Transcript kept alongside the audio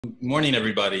Morning,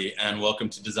 everybody, and welcome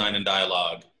to Design and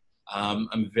Dialogue.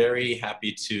 I'm very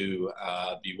happy to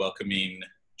be welcoming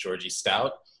Georgie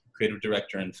Stout, Creative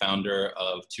Director and Founder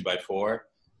of 2x4,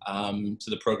 to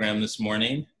the program this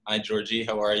morning. Hi, Georgie.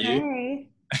 How are you? Hey,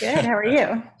 good. How are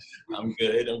you? I'm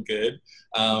good. I'm good.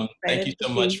 Thank you so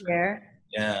much.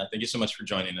 Thank you so much for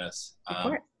joining us. Of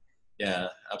course. Yeah,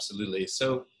 absolutely.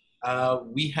 So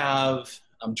we have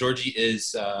Georgie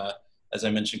is. As I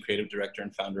mentioned, creative director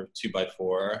and founder of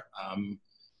 2x4.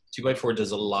 2x4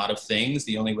 does a lot of things.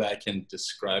 The only way I can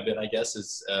describe it, I guess,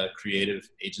 is a creative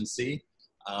agency,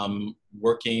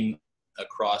 working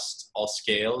across all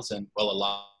scales and, well, a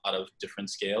lot of different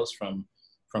scales from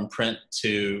print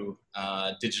to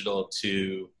digital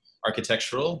to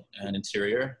architectural and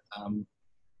interior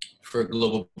for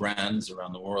global brands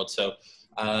around the world. So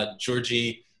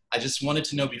Georgie, I just wanted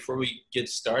to know before we get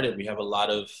started, we have a lot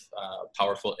of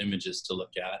powerful images to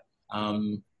look at.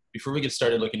 Before we get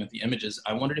started looking at the images,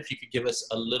 I wondered if you could give us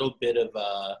a little bit of,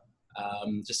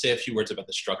 just say a few words about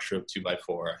the structure of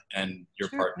 2x4 and your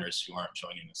partners who aren't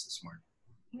joining us this morning.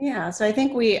 Yeah, so I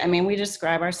think we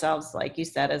describe ourselves, like you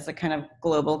said, as a kind of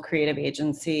global creative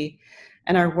agency,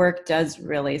 and our work does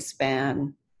really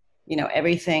span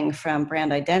everything from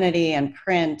brand identity and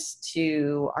print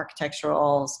to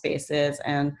architectural spaces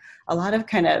and a lot of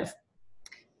kind of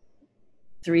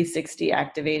 360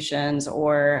 activations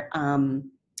or,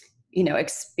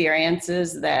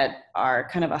 experiences that are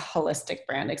kind of a holistic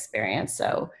brand experience.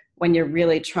 So when you're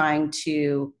really trying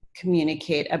to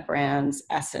communicate a brand's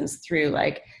essence through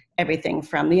like everything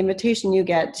from the invitation you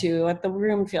get to what the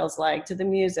room feels like to the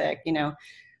music,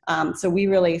 so we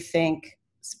really think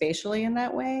spatially in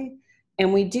that way.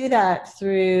 And we do that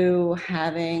through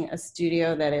having a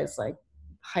studio that is like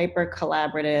hyper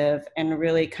collaborative and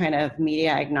really kind of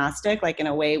media agnostic. Like in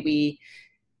a way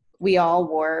we all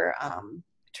were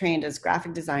trained as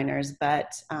graphic designers,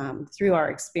 but through our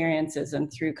experiences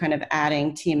and through kind of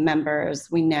adding team members,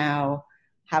 we now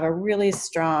have a really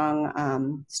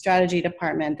strong strategy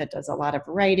department that does a lot of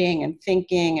writing and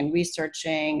thinking and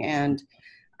researching. And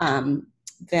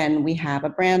then we have a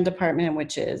brand department,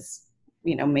 which is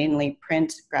mainly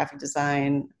print, graphic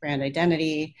design, brand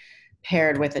identity,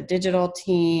 paired with a digital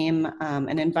team,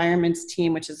 an environments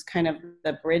team, which is kind of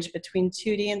the bridge between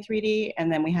 2D and 3D.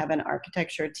 And then we have an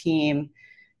architecture team,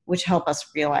 which help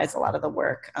us realize a lot of the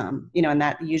work, and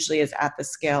that usually is at the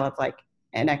scale of like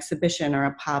an exhibition or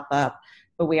a pop-up,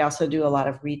 but we also do a lot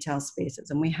of retail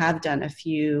spaces. And we have done a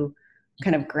few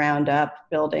kind of ground up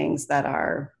buildings that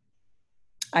are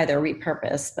either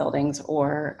repurposed buildings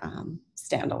or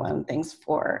standalone things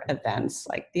for events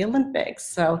like the Olympics.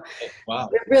 So wow.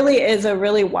 It really is a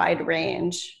really wide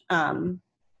range. And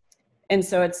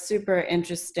so it's super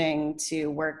interesting to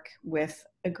work with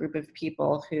a group of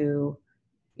people who,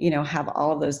 have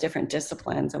all of those different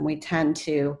disciplines. And we tend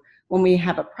to, when we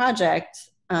have a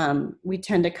project, we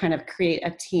tend to kind of create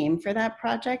a team for that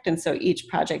project. And so each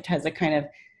project has a kind of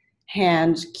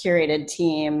hand curated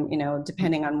team,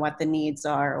 depending on what the needs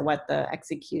are or what the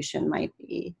execution might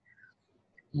be.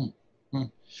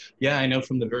 Yeah, I know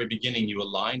from the very beginning you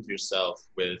aligned yourself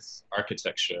with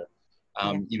architecture,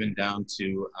 even down to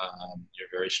your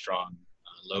very strong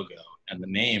logo and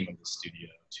the name of the studio.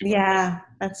 Yeah,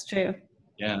 that's true.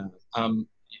 Yeah,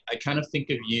 I kind of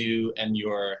think of you and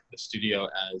the studio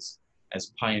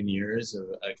as pioneers of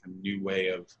a kind of new way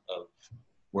of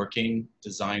working,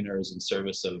 designers in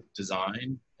service of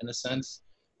design, in a sense.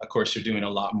 Of course, you're doing a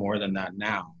lot more than that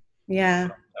now. Yeah.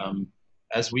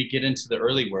 As we get into the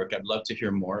early work, I'd love to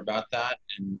hear more about that.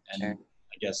 And Sure.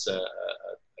 I guess a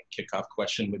kickoff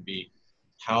question would be,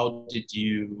 how did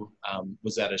you,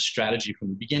 was that a strategy from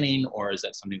the beginning, or is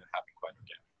that something that happened quite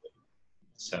organically?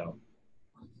 So.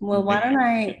 Well,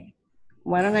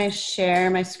 why don't I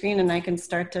share my screen and I can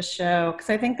start to show,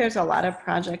 because I think there's a lot of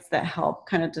projects that help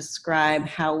kind of describe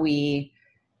how we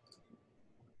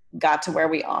got to where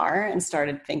we are and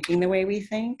started thinking the way we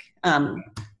think.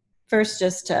 First,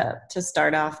 just to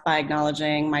start off by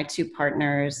acknowledging my two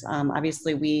partners.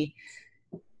 Obviously,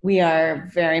 we are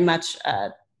very much a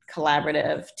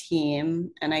collaborative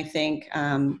team, and I think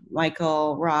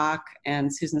Michael Rock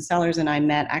and Susan Sellers and I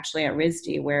met actually at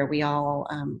RISD, where we all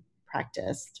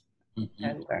practiced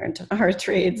and learned our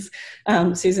trades.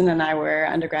 Susan and I were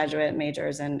undergraduate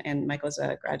majors, and Michael's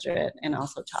a graduate and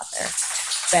also taught there.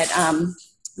 But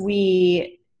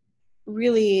we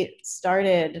really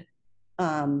started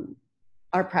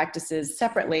our practices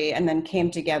separately and then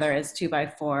came together as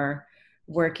 2x4,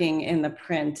 working in the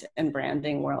print and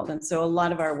branding world. And so a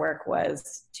lot of our work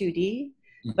was 2D,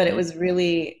 but it was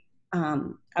really, I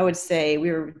would say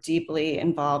we were deeply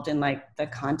involved in like the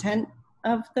content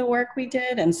of the work we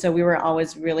did. And so we were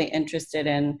always really interested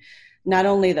in not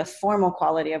only the formal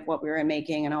quality of what we were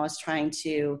making, and always trying to,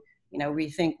 you know,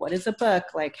 rethink what is a book,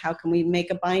 like how can we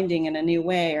make a binding in a new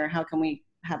way, or how can we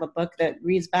have a book that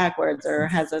reads backwards or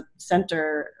has a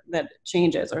center that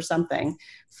changes or something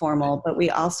formal. But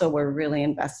we also were really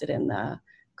invested in the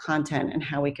content and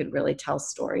how we could really tell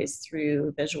stories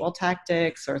through visual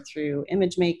tactics or through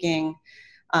image making.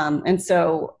 And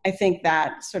so I think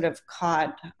that sort of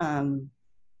caught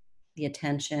the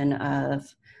attention of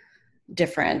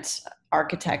different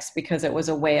architects because it was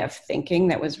a way of thinking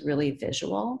that was really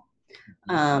visual.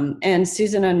 And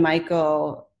Susan and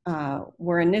Michael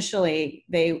were initially,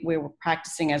 we were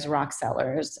practicing as rock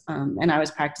sellers, and I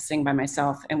was practicing by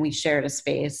myself, and we shared a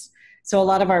space. So a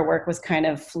lot of our work was kind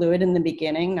of fluid in the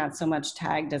beginning, not so much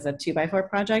tagged as a 2x4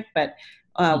 project, but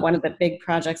one of the big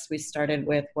projects we started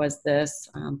with was this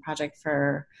project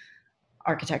for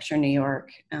Architecture New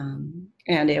York.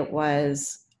 And it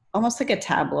was almost like a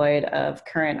tabloid of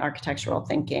current architectural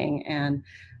thinking. And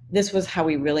this was how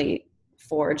we really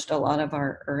forged a lot of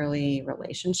our early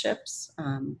relationships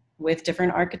with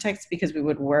different architects, because we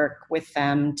would work with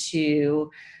them to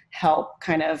help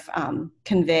kind of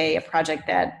convey a project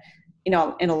that, you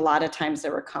know, and a lot of times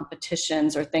there were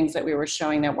competitions or things that we were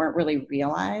showing that weren't really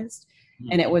realized.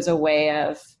 And it was a way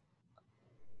of,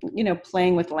 you know,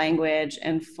 playing with language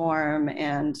and form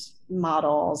and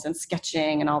models and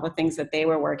sketching and all the things that they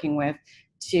were working with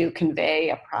to convey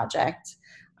a project.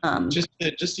 Just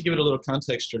to give it a little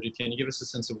context, Georgie, can you give us a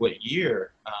sense of what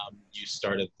year you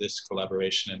started this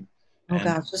collaboration? Oh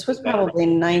gosh, this was probably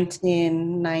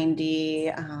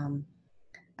 1990.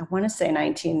 I want to say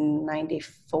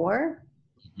 1994.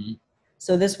 Mm-hmm.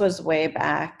 So this was way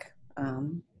back.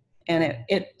 And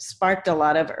it sparked a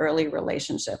lot of early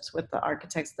relationships with the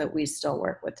architects that we still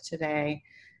work with today.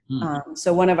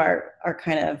 So one of our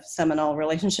kind of seminal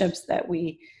relationships that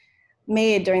we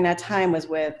made during that time was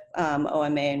with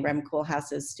OMA and Rem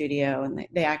Koolhaas's studio, and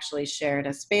they actually shared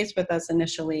a space with us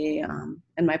initially.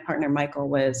 And my partner Michael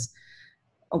was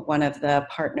one of the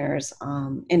partners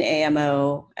in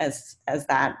AMO as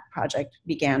that project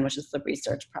began, which is the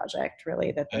research project,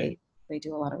 really, that they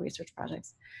do a lot of research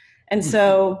projects. And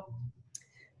so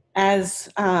as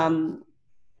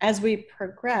we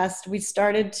progressed, we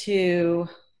started to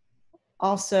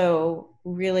also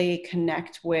really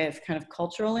connect with kind of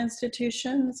cultural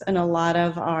institutions, and a lot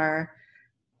of our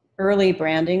early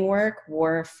branding work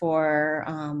were for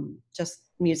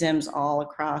just museums all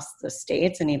across the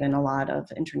States and even a lot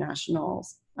of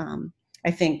internationals.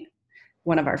 I think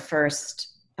one of our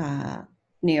first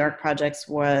New York projects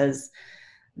was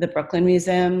the Brooklyn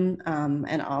Museum,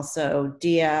 and also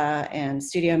DIA and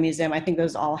Studio Museum. I think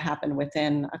those all happened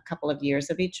within a couple of years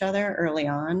of each other early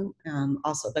on.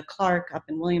 Also the Clark up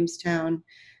in Williamstown.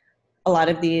 A lot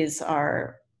of these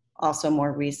are also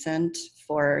more recent.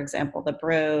 For example, the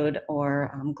Broad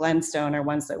or Glenstone are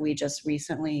ones that we just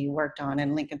recently worked on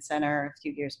in Lincoln Center a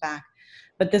few years back.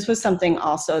 But this was something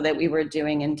also that we were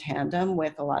doing in tandem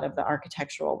with a lot of the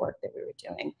architectural work that we were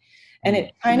doing. And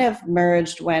it kind of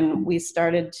merged when we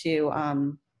started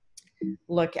to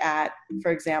look at,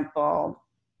 for example,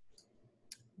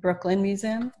 Brooklyn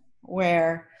Museum,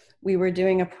 where we were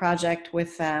doing a project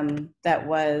with them that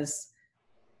was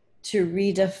to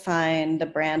redefine the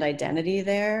brand identity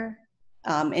there,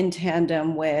 in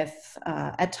tandem with,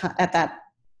 at that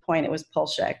point, it was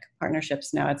Polshek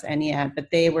Partnerships, now it's ENIAD, but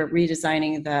they were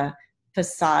redesigning the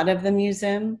facade of the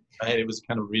museum. Right, it was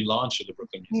kind of relaunch of the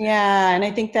Brooklyn Museum. Yeah, and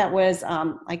I think that was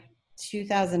like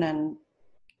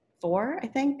 2004, I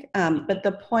think. But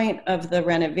the point of the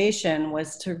renovation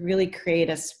was to really create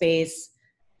a space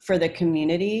for the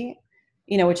community,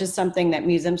 you know, which is something that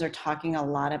museums are talking a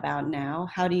lot about now.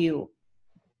 How do you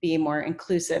be more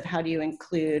inclusive? How do you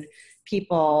include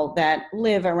people that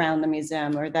live around the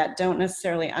museum or that don't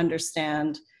necessarily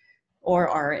understand or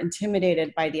are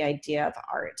intimidated by the idea of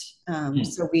art?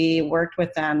 So we worked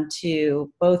with them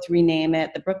to both rename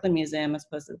it the Brooklyn Museum as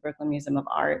opposed to the Brooklyn Museum of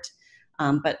Art,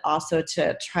 but also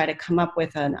to try to come up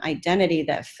with an identity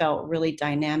that felt really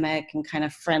dynamic and kind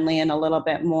of friendly and a little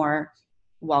bit more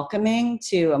welcoming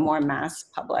to a more mass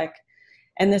public.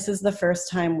 And this is the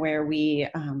first time where we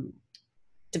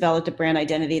developed a brand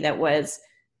identity that was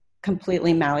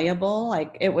completely malleable.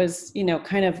 Like it was, you know,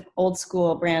 kind of old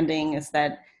school branding is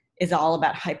all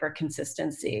about hyper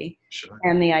consistency. Sure.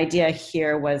 And the idea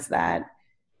here was that,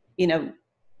 you know,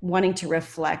 wanting to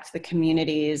reflect the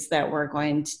communities that we're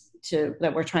going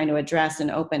that we're trying to address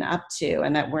and open up to,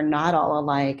 and that we're not all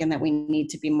alike, and that we need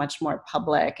to be much more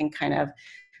public and kind of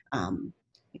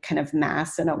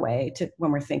mass in a way to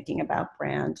when we're thinking about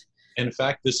brand. In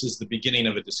fact, this is the beginning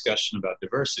of a discussion about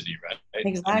diversity, right? I mean,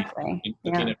 Exactly.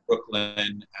 looking Yeah, at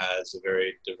Brooklyn as a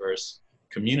very diverse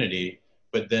community,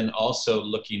 but then also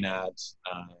looking at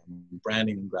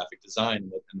branding and graphic design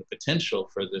and the potential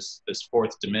for this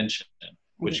fourth dimension,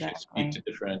 which could speak exactly.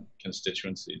 to different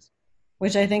constituencies.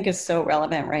 Which I think is so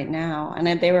relevant right now.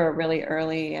 And they were a really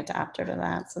early adapter to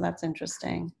that. So that's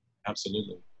interesting.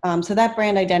 Absolutely. So that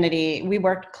brand identity, we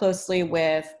worked closely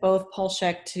with both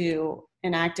Polshek to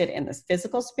enact it in this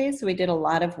physical space. So we did a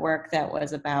lot of work that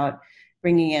was about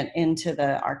bringing it into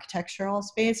the architectural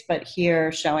space, but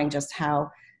here showing just how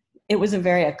it was a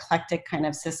very eclectic kind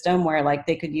of system where like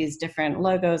they could use different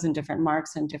logos and different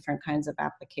marks and different kinds of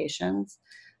applications.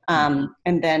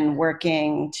 And then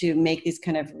working to make these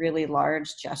kind of really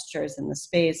large gestures in the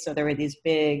space. So there were these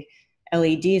big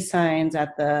LED signs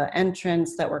at the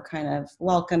entrance that were kind of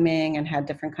welcoming and had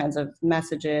different kinds of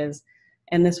messages.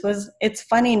 And it's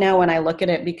funny now when I look at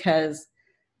it because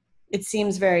it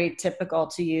seems very typical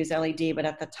to use LED, but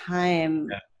at the time,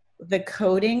 Yeah. the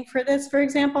coding for this, for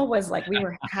example, was like we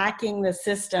were hacking the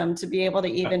system to be able to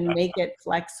even make it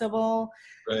flexible.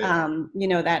 Right.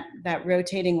 That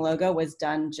rotating logo was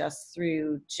done just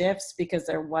through GIFs because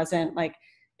there wasn't like,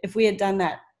 if we had done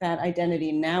that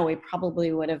identity now, we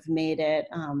probably would have made it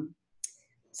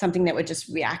something that would just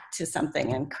react to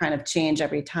something and kind of change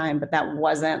every time. But that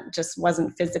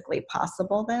wasn't physically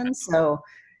possible then. So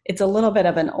it's a little bit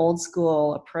of an old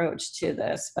school approach to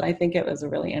this, but I think it was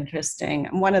really interesting.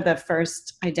 One of the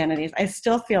first identities, I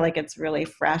still feel like it's really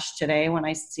fresh today when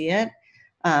I see it.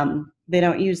 They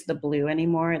don't use the blue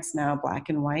anymore. It's now black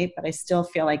and white, but I still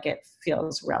feel like it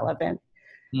feels relevant.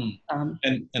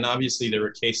 And obviously there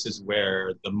were cases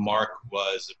where the mark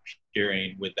was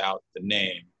appearing without the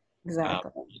name.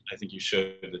 Exactly. I think you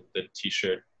showed the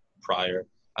T-shirt prior.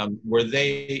 Were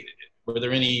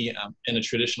there any, in a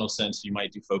traditional sense, you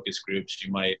might do focus groups,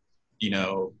 you might,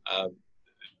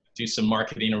 do some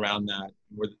marketing around that.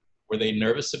 Were they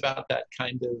nervous about that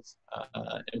kind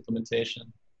of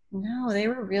implementation? No, they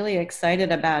were really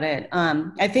excited about it.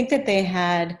 I think that they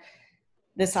had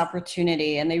this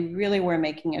opportunity and they really were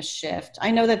making a shift.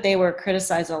 I know that they were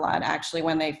criticized a lot actually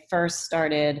when they first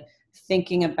started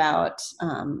thinking about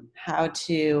how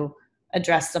to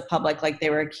address the public. Like they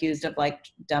were accused of like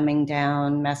dumbing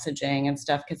down messaging and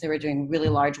stuff because they were doing really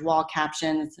large wall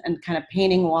captions and kind of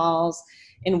painting walls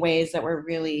in ways that were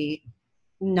really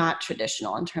not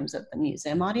traditional in terms of the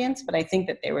museum audience. But I think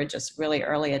that they were just really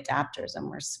early adapters and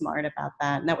were smart about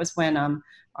that. And that was when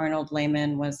Arnold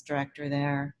Lehman was director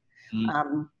there.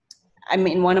 Mm. I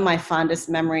mean, one of my fondest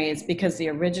memories, because the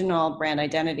original brand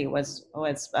identity was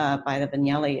by the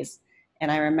Vignellis,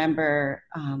 and I remember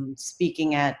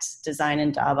speaking at Design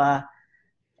Indaba,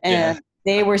 and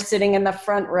they were sitting in the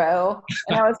front row,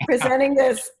 and I was presenting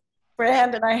this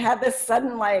brand, and I had this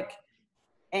sudden like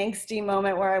angsty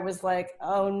moment where I was like,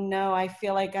 "Oh no, I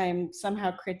feel like I'm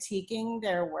somehow critiquing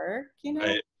their work," you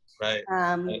know. Right.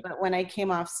 But when I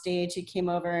came off stage, he came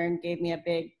over and gave me a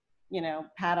big,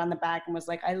 pat on the back and was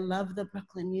like, I love the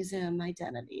Brooklyn Museum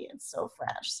identity. It's so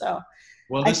fresh. So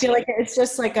I feel like it's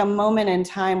just like a moment in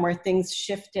time where things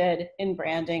shifted in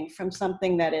branding from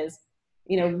something that is,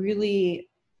 really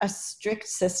a strict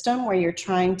system where you're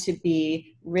trying to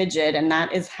be rigid and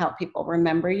that is how people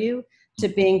remember you, to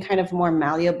being kind of more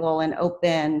malleable and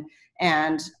open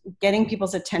and getting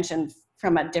people's attention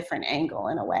from a different angle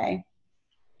in a way.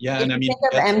 Yeah, If and I you mean,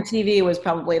 think of MTV was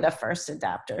probably the first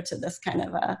adapter to this kind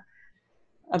of a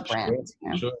brand.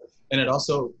 Sure. And it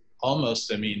also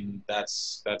almost, I mean,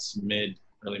 that's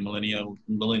early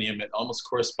millennium. It almost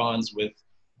corresponds with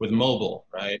mobile,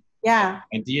 right? Yeah.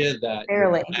 The idea that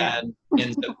Barely. brand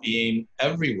ends up being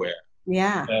everywhere.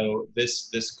 Yeah. So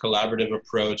this collaborative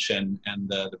approach and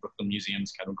the Brooklyn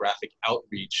Museum's kind of graphic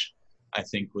outreach, I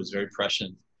think, was very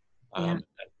prescient at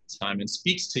the time, and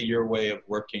speaks to your way of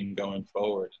working going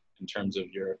forward in terms of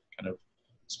your kind of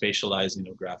spatializing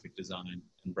of graphic design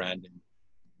and branding.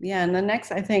 Yeah, and the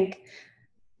next, I think,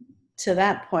 to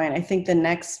that point, I think the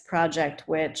next project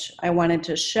which I wanted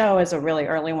to show is a really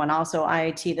early one. Also,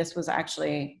 IIT. This was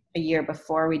actually a year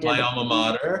before we did my alma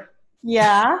mater.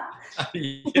 Yeah.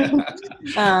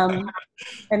 Yeah.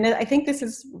 And I think this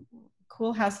is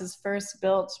Cool House's first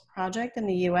built project in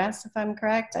the U.S., if I'm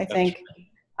correct. I think.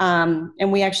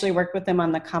 And we actually worked with them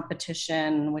on the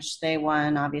competition, which they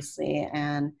won, obviously.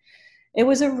 And it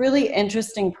was a really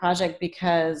interesting project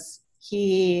because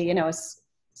he, is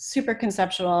super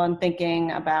conceptual and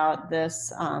thinking about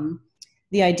this.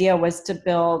 The idea was to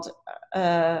build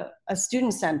a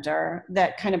student center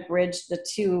that kind of bridged the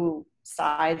two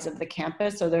sides of the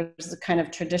campus. So there's the kind of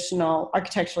traditional,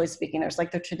 architecturally speaking, there's like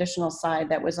the traditional side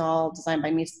that was all designed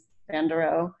by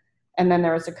Bandero. And then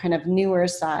there was a kind of newer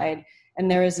side. And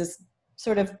there was this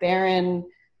sort of barren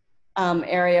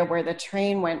area where the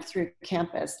train went through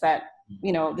campus that,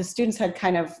 you know, the students had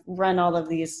kind of run all of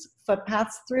these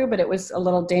footpaths through, but it was a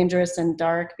little dangerous and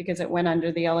dark because it went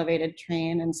under the elevated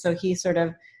train. And so he sort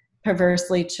of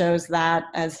perversely chose that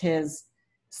as his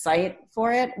site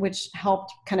for it, which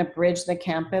helped kind of bridge the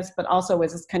campus, but also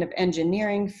was this kind of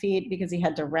engineering feat because he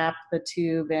had to wrap the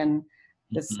tube in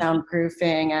the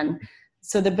soundproofing. And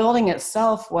so the building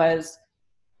itself was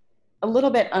a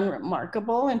little bit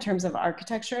unremarkable in terms of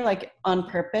architecture, like on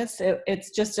purpose.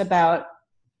 It's just about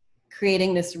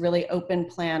creating this really open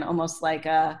plan, almost like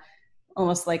a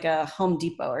Home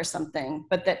Depot or something,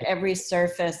 but that every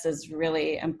surface is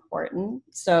really important.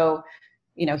 So,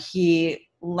 you know, he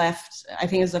left, I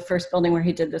think it was the first building where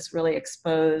he did this really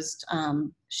exposed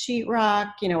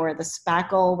sheetrock, you know, where the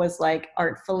spackle was like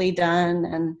artfully done.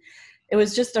 And it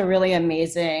was just a really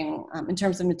amazing, in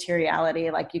terms of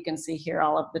materiality, like you can see here,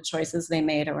 all of the choices they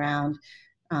made around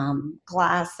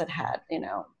glass that had, you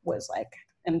know, was like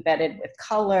embedded with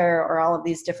color or all of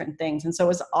these different things. And so it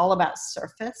was all about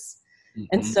surface.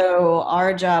 And so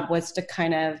our job was to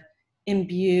kind of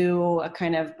imbue a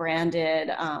kind of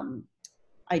branded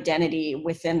identity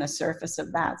within the surface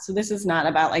of that. So this is not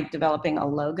about like developing a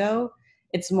logo.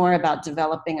 It's more about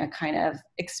developing a kind of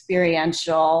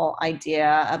experiential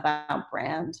idea about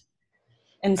brand.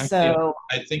 And so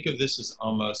I think of this as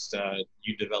almost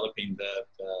you developing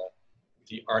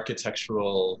the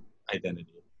architectural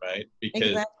identity, right? Because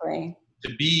exactly.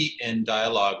 to be in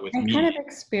dialogue with And me, kind of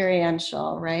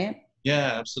experiential, right?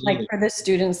 yeah, absolutely. Like for the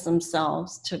students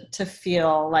themselves to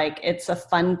feel like it's a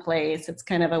fun place. It's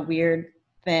kind of a weird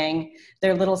thing.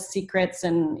 There are little secrets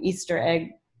and Easter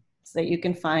eggs that you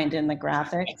can find in the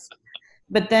graphics.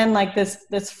 But then like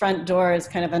this front door is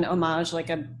kind of an homage, like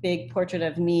a big portrait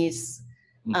of Mies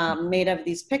made of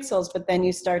these pixels. But then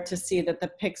you start to see that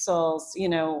the pixels, you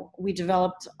know, we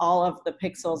developed all of the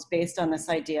pixels based on this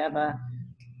idea of a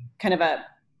kind of a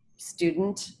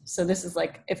student. So this is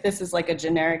like, if this is like a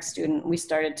generic student, we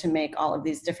started to make all of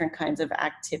these different kinds of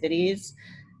activities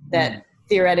that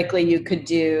theoretically you could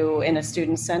do in a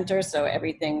student center. So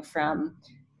everything from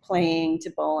playing to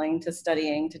bowling to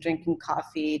studying to drinking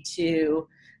coffee to,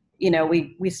 you know,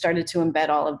 we started to embed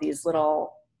all of these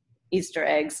little Easter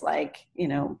eggs, like, you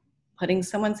know, putting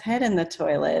someone's head in the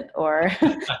toilet or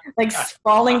like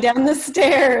falling down the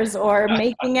stairs or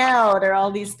making out or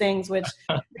all these things, which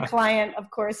the client, of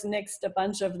course, nixed a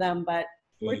bunch of them, but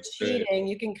we're cheating.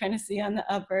 You can kind of see on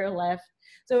the upper left.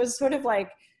 So it was sort of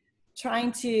like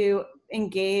trying to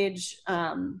engage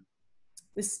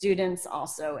the students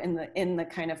also in the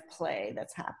kind of play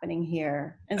that's happening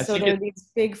here. And so there are these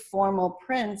big formal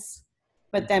prints,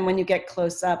 but then when you get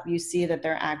close up, you see that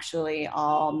they're actually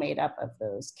all made up of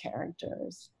those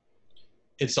characters.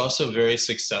 It's also very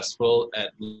successful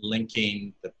at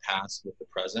linking the past with the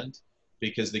present,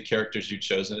 because the characters you've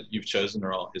chosen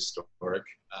are all historic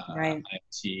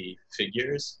IMT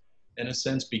figures, in a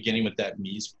sense, beginning with that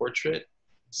Mies portrait.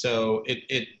 So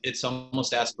it's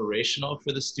almost aspirational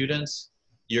for the students.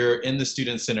 You're in the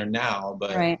student center now,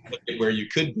 but look at where you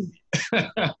could be.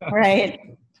 Right.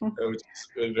 Which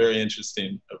is a very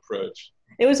interesting approach.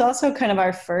 It was also kind of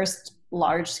our first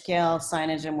large-scale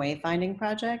signage and wayfinding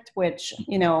project, which,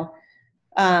 you know,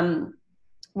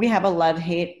 we have a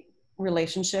love-hate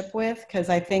relationship with, because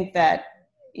I think that,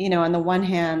 you know, on the one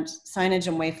hand, signage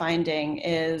and wayfinding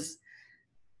is,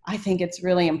 I think it's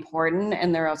really important,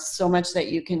 and there is so much that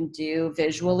you can do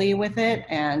visually with it,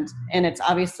 and it's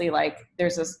obviously like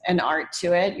there's an art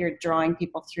to it. You're drawing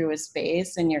people through a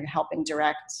space, and you're helping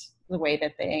direct the way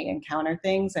that they encounter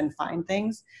things and find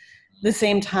things. At the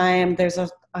same time, there's a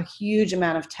huge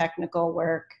amount of technical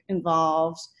work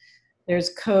involved. There's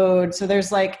code. So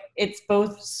there's like, it's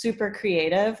both super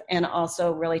creative and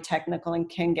also really technical and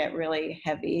can get really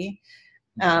heavy.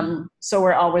 So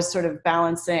we're always sort of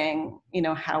balancing, you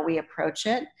know, how we approach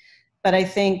it. But I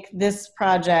think this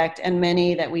project and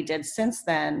many that we did since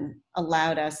then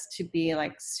allowed us to be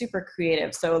like super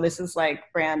creative. So this is like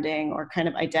branding or kind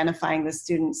of identifying the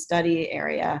student study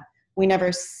area. We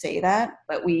never say that,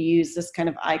 but we use this kind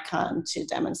of icon to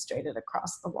demonstrate it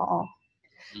across the wall.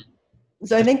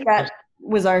 So I think that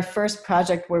was our first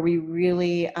project where we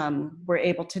really were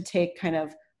able to take kind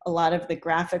of a lot of the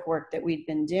graphic work that we'd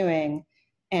been doing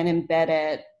and embed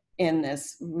it in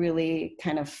this really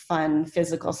kind of fun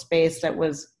physical space that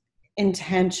was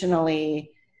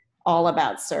intentionally all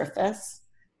about surface.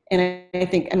 And I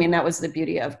think, I mean, that was the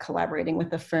beauty of collaborating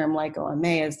with a firm like OMA,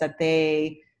 is that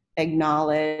they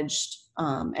acknowledged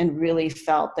and really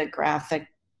felt that graphic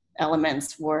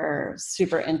elements were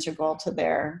super integral to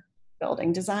their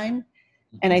building design.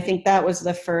 And I think that was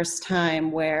the first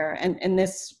time where, and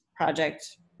this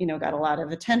project, you know, got a lot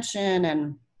of attention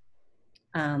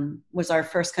and was our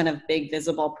first kind of big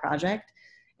visible project.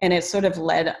 And it sort of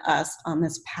led us on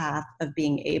this path of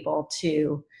being able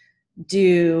to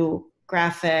do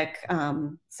graphic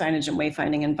signage and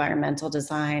wayfinding, environmental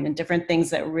design, and different things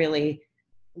that really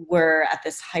were at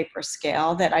this hyper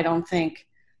scale that I don't think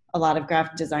a lot of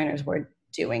graphic designers were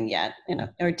doing yet, you know,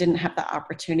 or didn't have the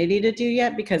opportunity to do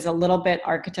yet, because a little bit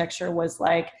architecture was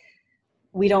like,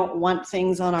 we don't want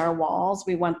things on our walls.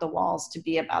 We want the walls to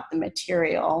be about the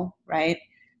material, right?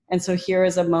 And so here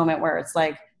is a moment where it's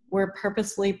like, we're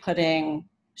purposely putting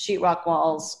sheetrock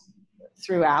walls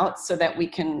throughout so that we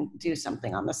can do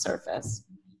something on the surface.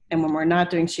 And when we're not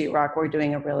doing sheetrock, we're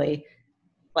doing a really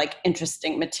like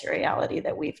interesting materiality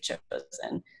that we've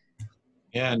chosen.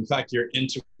 Yeah, in fact, you're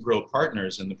integral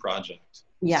partners in the project.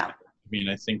 Yeah. So, I mean,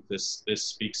 I think this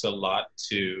speaks a lot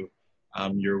to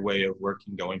your way of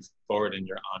working going forward and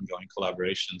your ongoing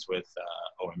collaborations with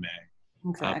OMA.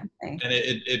 Exactly. And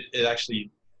it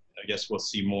actually, I guess we'll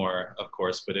see more, of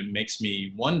course, but it makes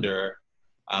me wonder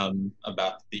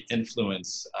about the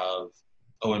influence of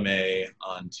OMA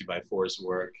on 2x4's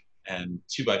work and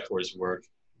 2x4's work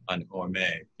on OMA.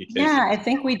 Because yeah, I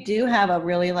think we do have a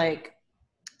really like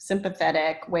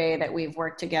sympathetic way that we've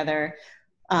worked together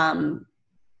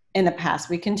in the past.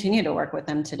 We continue to work with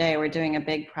them today. We're doing a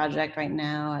big project right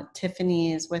now at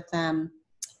Tiffany's with them.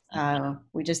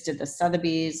 We just did the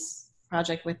Sotheby's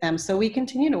project with them. So we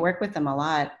continue to work with them a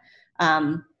lot.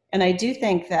 And I do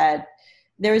think that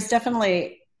there was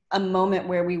definitely a moment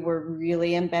where we were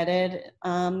really embedded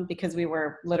because we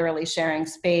were literally sharing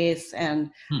space,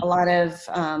 and a lot of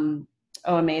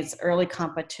OMA's early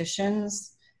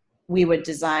competitions we would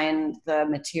design the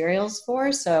materials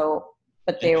for. So,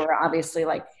 but they were obviously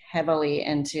like heavily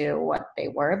into what they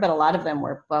were, but a lot of them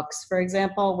were books, for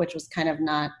example, which was kind of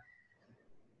not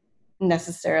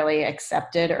necessarily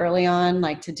accepted early on,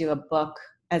 like to do a book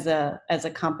as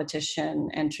a competition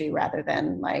entry rather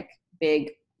than like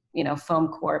big, you know, foam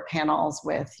core panels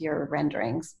with your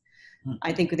renderings.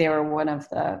 I think they were one of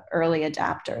the early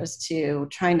adapters to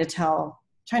trying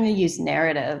to use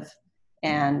narrative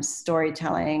and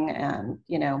storytelling and,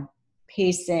 you know,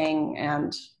 pacing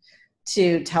and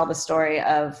to tell the story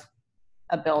of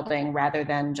a building rather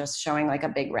than just showing like a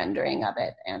big rendering of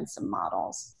it and some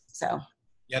models. So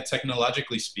yeah,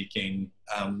 technologically speaking,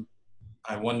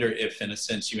 I wonder if in a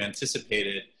sense you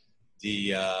anticipated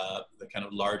the kind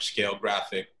of large scale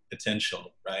graphic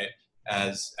potential, right?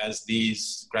 As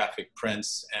these graphic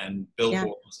prints and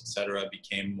billboards, et cetera,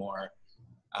 became more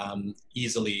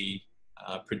easily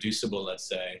producible, let's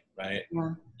say, right? Yeah.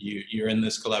 You're in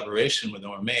this collaboration with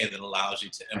OMA that allows you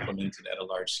to implement it at a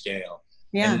large scale.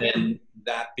 Yeah. And then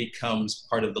that becomes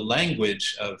part of the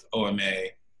language of OMA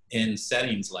in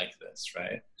settings like this,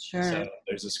 right? Sure. So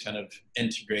there's this kind of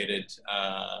integrated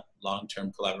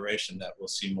long-term collaboration that we'll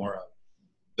see more of.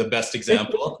 The best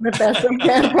example. The best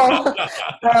example.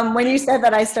 When you said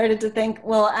that, I started to think,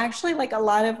 well, actually, like a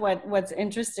lot of what's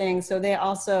interesting, so they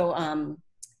also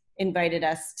invited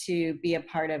us to be a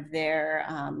part of their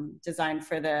design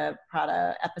for the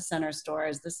Prada Epicenter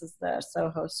stores. This is the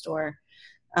Soho store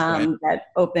that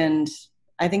opened,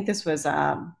 I think this was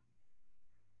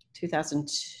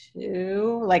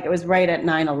 2002, like it was right at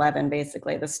 9/11,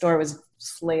 basically. The store was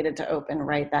slated to open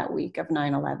right that week of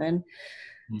 9/11.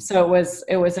 So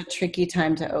it was a tricky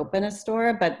time to open a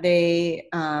store, but they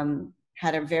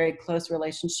had a very close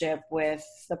relationship with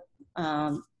the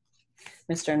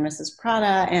Mr. and Mrs.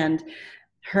 Prada, and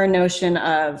her notion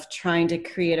of trying to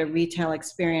create a retail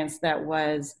experience that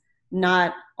was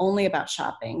not only about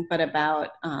shopping, but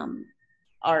about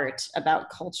art, about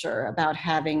culture, about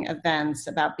having events,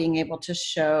 about being able to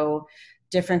show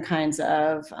different kinds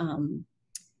of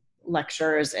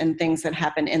lectures and things that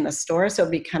happen in the store. So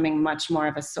becoming much more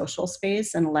of a social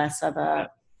space and less of a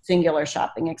singular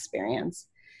shopping experience.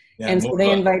 Yeah, and so they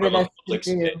invited us to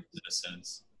do, in a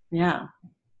sense. Yeah.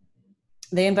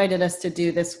 They invited us to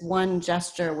do this one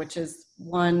gesture, which is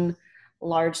one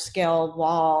large scale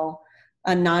wall,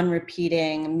 a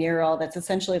non-repeating mural that's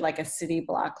essentially like a city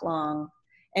block long.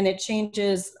 And it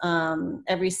changes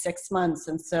every 6 months.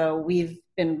 And so we've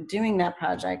been doing that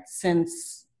project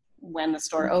since when the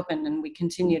store opened, and we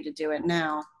continue to do it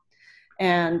now.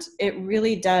 And it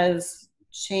really does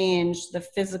change the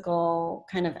physical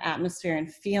kind of atmosphere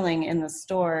and feeling in the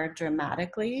store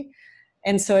dramatically.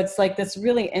 And so it's like this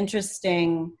really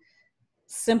interesting,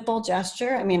 simple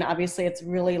gesture. I mean, obviously it's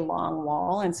really long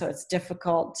wall, and so it's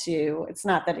difficult to, it's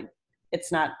not that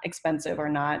it's not expensive or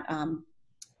not,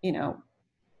 you know,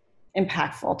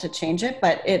 impactful to change it,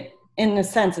 but it in a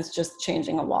sense, it's just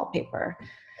changing a wallpaper.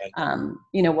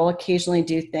 You know, we'll occasionally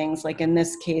do things like in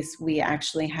this case, we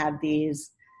actually had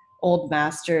these old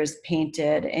masters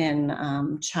painted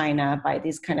in China by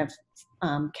these kind of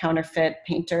counterfeit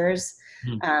painters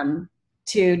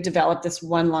to develop this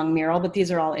one long mural, but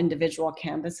these are all individual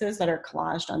canvases that are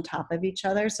collaged on top of each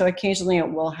other. So occasionally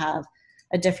it will have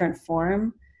a different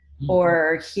form.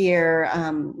 Or here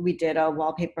we did a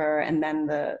wallpaper, and then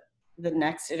the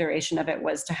next iteration of it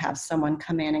was to have someone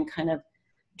come in and kind of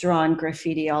drawn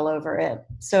graffiti all over it.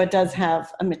 So it does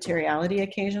have a materiality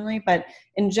occasionally, but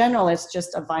in general, it's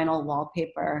just a vinyl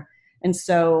wallpaper. And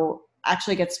so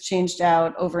actually gets changed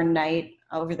out overnight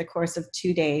over the course of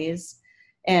 2 days.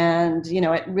 And, you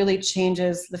know, it really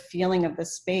changes the feeling of the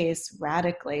space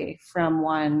radically from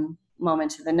one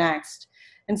moment to the next.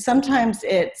 And sometimes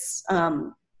it's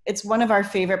one of our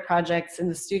favorite projects in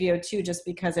the studio too, just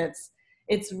because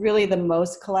it's really the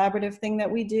most collaborative thing that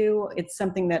we do. It's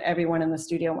something that everyone in the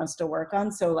studio wants to work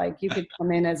on. So like you could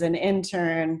come in as an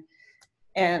intern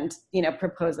and, you know,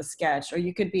 propose a sketch, or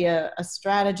you could be a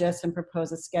strategist and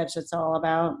propose a sketch that's all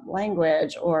about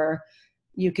language, or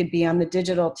you could be on the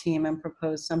digital team and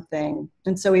propose something.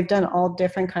 And so we've done all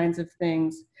different kinds of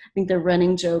things. I think the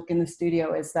running joke in the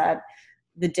studio is that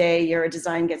the day your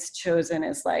design gets chosen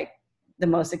is like the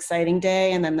most exciting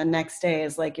day, and then the next day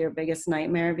is like your biggest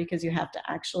nightmare because you have to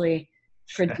actually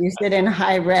produce it in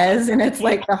high res, and it's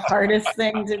like the hardest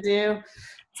thing to do.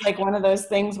 It's like one of those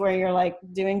things where you're like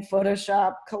doing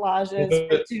Photoshop collages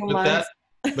for 2 months.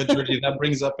 But Georgie, that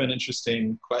brings up an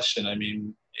interesting question. I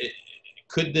mean,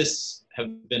 could this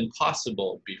have been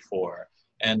possible before,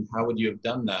 and how would you have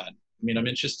done that? I mean, I'm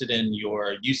interested in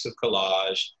your use of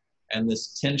collage and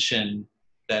this tension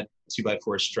that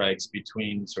 2x4 strikes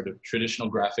between sort of traditional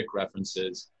graphic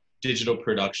references, digital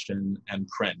production, and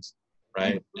print,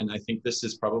 right? Mm-hmm. And I think this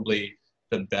is probably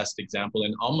the best example,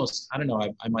 and almost, I don't know,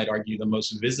 I might argue the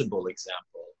most visible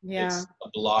example. Yeah. It's a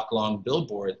block-long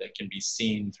billboard that can be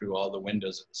seen through all the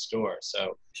windows of the store.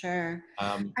 So sure.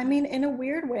 I mean, in a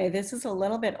weird way, this is a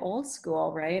little bit old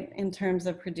school, right? In terms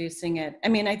of producing it. I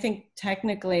mean, I think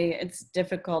technically it's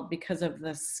difficult because of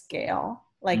the scale,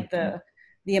 like mm-hmm.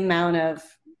 the amount of,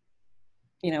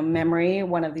 you know, memory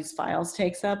one of these files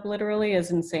takes up literally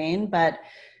is insane, but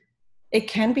it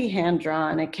can be hand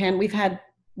drawn. It can,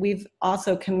 we've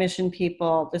also commissioned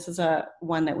people. This is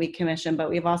one that we commissioned, but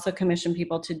we've also commissioned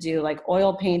people to do like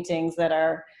oil paintings that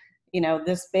are, you know,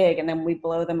 this big, and then we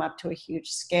blow them up to a huge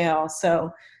scale.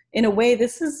 So in a way,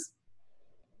 this is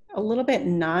a little bit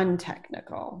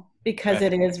non-technical because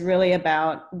it is really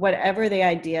about whatever the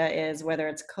idea is, whether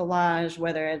it's collage,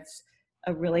 whether it's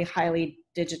a really highly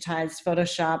digitized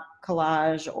Photoshop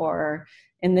collage, or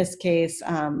in this case,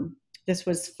 this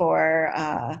was for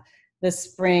the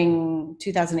spring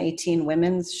 2018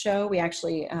 women's show. We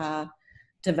actually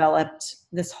developed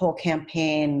this whole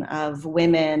campaign of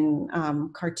women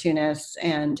cartoonists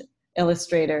and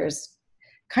illustrators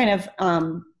kind of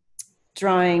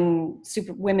drawing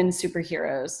women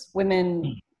superheroes,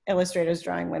 women illustrators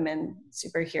drawing women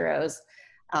superheroes.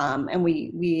 And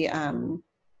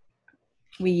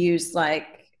we used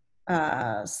like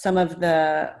some of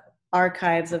the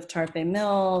archives of Tarpe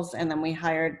Mills, and then we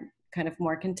hired kind of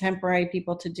more contemporary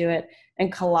people to do it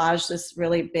and collage this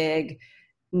really big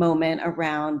moment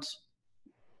around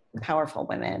powerful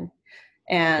women.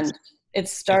 And it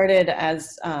started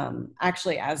as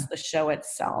actually as the show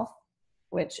itself,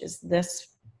 which is this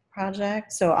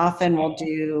project. So often we'll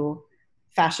do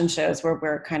fashion shows where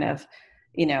we're kind of,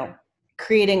 you know,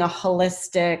 creating a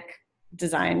holistic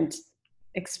designed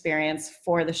experience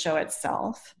for the show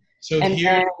itself. So and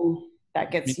here, then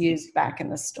that gets used back in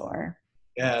the store.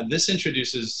 Yeah, this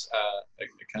introduces a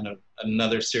kind of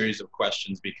another series of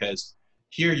questions, because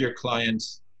here your client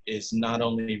is not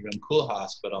only Rem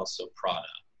Koolhaas, but also Prada.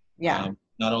 Yeah.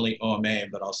 Not only OMA,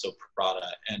 but also Prada.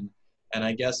 And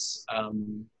I guess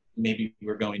maybe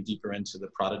we're going deeper into the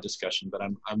Prada discussion, but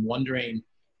I'm wondering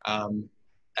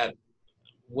at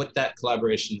what that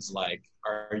collaboration is like.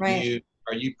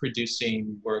 Are you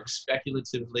producing work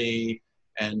speculatively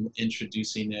and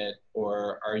introducing it,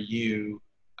 or are you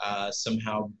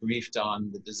somehow briefed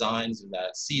on the designs of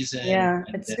that season? Yeah,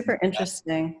 it's super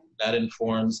interesting. That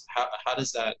informs, how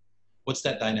does that, what's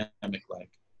that dynamic like?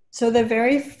 So the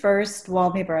very first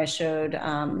wallpaper I showed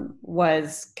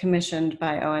was commissioned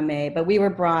by OMA, but we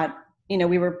were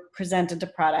we were presented to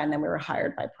Prada, and then we were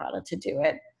hired by Prada to do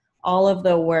it. All of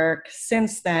the work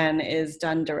since then is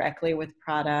done directly with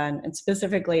Prada, and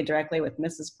specifically directly with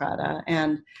Mrs. Prada.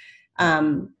 And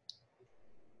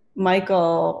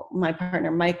Michael, my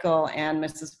partner Michael, and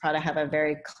Mrs. Prada have a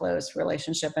very close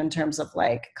relationship in terms of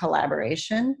like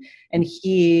collaboration. And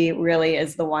he really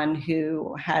is the one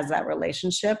who has that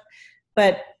relationship.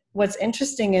 But what's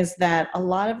interesting is that a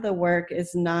lot of the work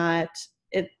is not,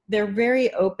 they're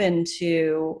very open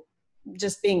to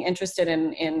just being interested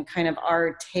in kind of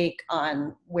our take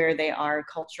on where they are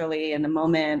culturally in the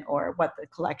moment or what the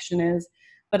collection is.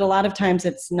 But a lot of times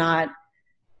it's not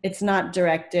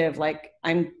directive, like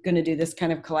I'm going to do this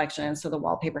kind of collection, and so the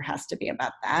wallpaper has to be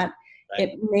about that. Right.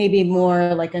 It may be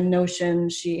more like a notion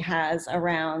she has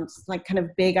around like kind of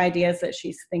big ideas that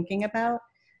she's thinking about.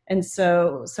 And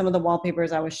so some of the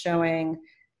wallpapers I was showing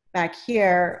back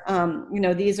here,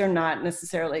 these are not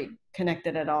necessarily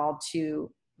connected at all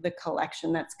to the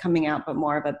collection that's coming out, but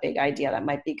more of a big idea that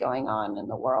might be going on in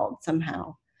the world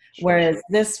somehow. Sure. Whereas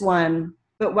this one,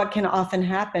 but what can often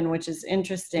happen, which is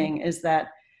interesting, is that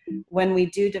when we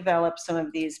do develop some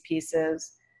of these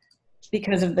pieces,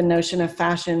 because of the notion of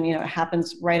fashion, it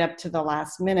happens right up to the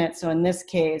last minute. So in this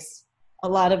case, a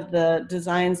lot of the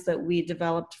designs that we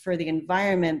developed for the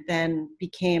environment then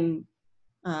became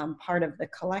part of the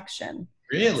collection.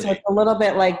 Really? So it's a little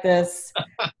bit like this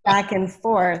back and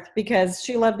forth, because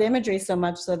she loved the imagery so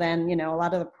much. So then, a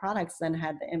lot of the products then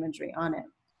had the imagery on it.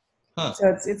 Huh.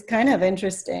 So it's kind of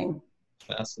interesting.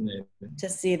 Fascinating. To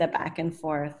see the back and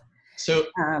forth. So,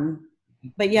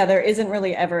 but yeah, there isn't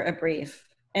really ever a brief.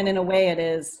 And in a way it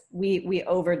is, we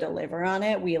over deliver on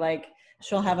it.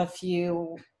 She'll have a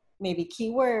few maybe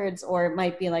keywords, or it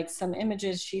might be like some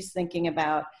images she's thinking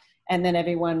about. And then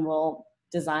everyone will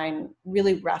design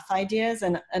really rough ideas.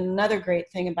 And another great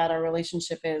thing about our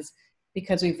relationship is,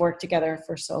 because we've worked together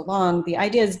for so long, the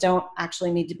ideas don't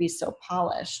actually need to be so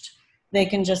polished. They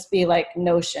can just be like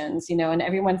notions, and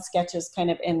everyone sketches kind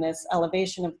of in this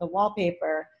elevation of the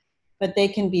wallpaper, but they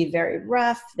can be very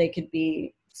rough. They could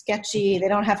be sketchy. They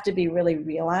don't have to be really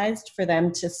realized for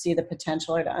them to see the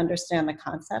potential or to understand the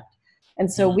concept.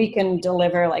 And so we can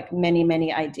deliver like many,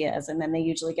 many ideas, and then they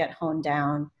usually get honed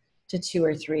down to 2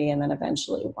 or 3, and then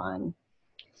eventually 1.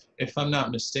 If I'm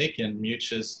not mistaken,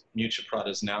 Mucha Prada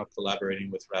is now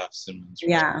collaborating with Raf Simons.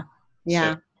 Right? Yeah,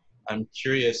 yeah. So I'm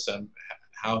curious,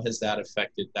 how has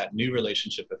that new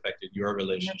relationship affected your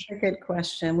relationship? That's a good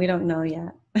question. We don't know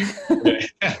yet.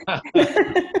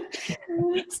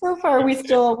 So far,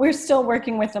 we're still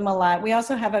working with them a lot. We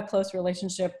also have a close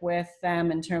relationship with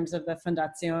them in terms of the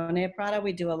Fondazione Prada.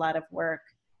 We do a lot of work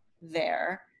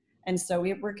there. And so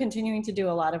we're continuing to do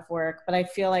a lot of work, but I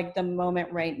feel like the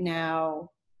moment right now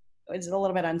is a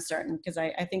little bit uncertain, because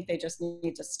I think they just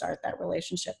need to start that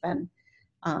relationship. And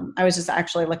I was just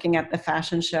actually looking at the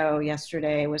fashion show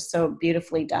yesterday. It was so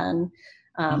beautifully done.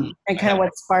 And kind of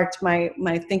what sparked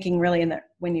my thinking really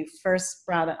when you first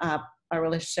brought up our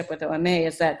relationship with OMA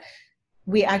is that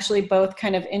we actually both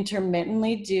kind of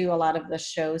intermittently do a lot of the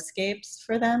showscapes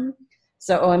for them.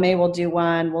 So OMA will do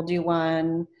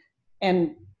one,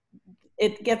 and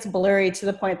it gets blurry to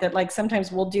the point that like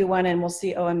sometimes we'll do one and we'll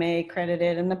see OMA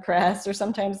credited in the press, or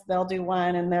sometimes they'll do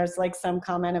one and there's like some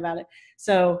comment about it.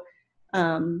 So,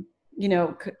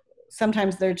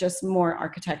 sometimes they're just more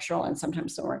architectural and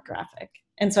sometimes they're more graphic.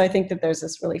 And so I think that there's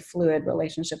this really fluid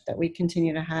relationship that we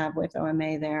continue to have with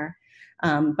OMA there.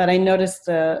 But I noticed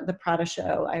the Prada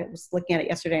show, I was looking at it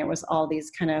yesterday, and it was all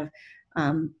these kind of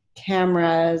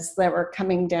cameras that were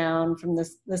coming down from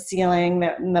the ceiling,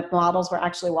 and the models were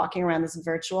actually walking around this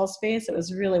virtual space. It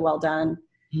was really well done.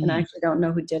 And I actually don't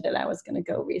know who did it. I was going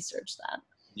to go research that.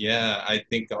 Yeah, I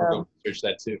think I'll go research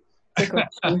that too. Good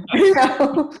question.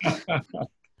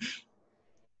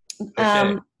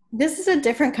 Okay. This is a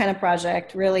different kind of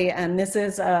project, really, and this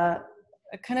is a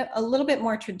kind of a little bit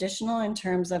more traditional in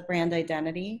terms of brand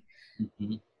identity,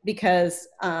 because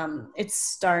it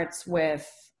starts with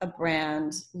a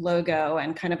brand logo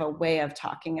and kind of a way of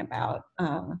talking about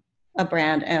a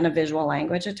brand and a visual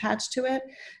language attached to it.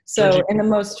 So Georgie, in the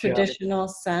most traditional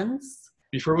sense.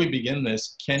 Before we begin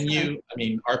this,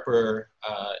 Arper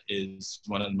is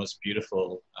one of the most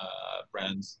beautiful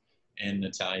brands in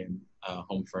Italian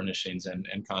home furnishings and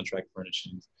contract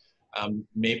furnishings.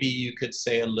 Maybe you could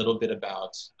say a little bit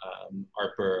about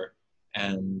Arper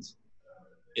and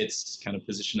its kind of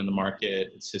position in the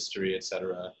market, its history, et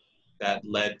cetera, that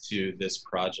led to this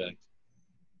project.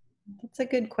 That's a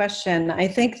good question. I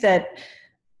think that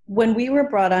when we were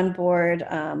brought on board,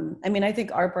 I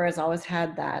think Arper has always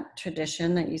had that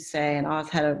tradition that you say, and always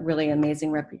had a really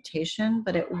amazing reputation,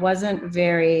 but it wasn't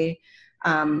very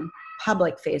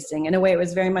public facing. In a way, it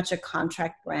was very much a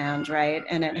contract brand, right?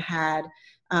 And it had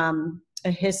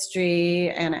a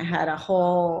history, and it had a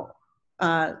whole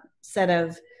set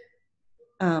of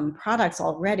products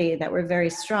already that were very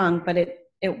strong, but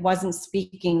it wasn't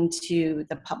speaking to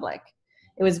the public.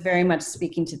 It was very much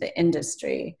speaking to the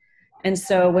industry. And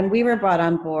so when we were brought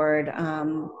on board,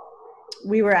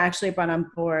 we were actually brought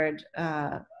on board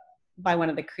by one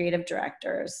of the creative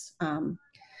directors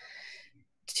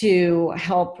to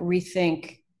help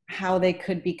rethink how they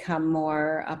could become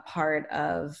more a part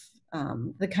of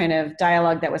the kind of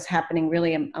dialogue that was happening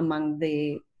really among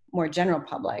the more general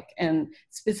public. And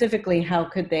specifically, how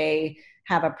could they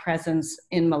have a presence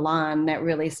in Milan that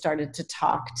really started to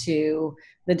talk to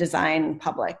the design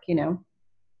public, you know?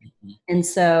 Mm-hmm. And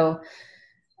so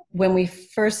when we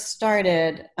first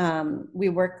started, we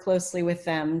worked closely with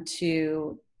them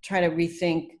to try to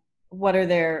rethink what are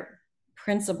their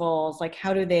principles, like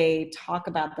how do they talk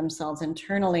about themselves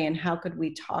internally, and how could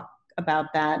we talk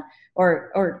about that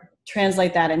or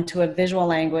translate that into a visual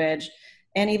language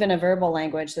and even a verbal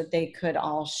language that they could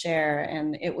all share,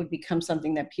 and it would become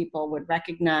something that people would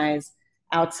recognize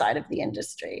outside of the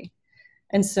industry.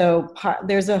 And so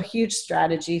there's a huge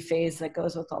strategy phase that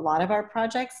goes with a lot of our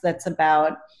projects that's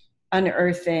about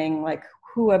unearthing like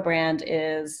who a brand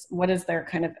is, what is their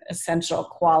kind of essential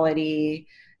quality.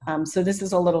 So this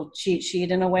is a little cheat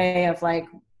sheet in a way of like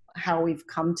how we've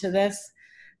come to this.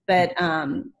 But,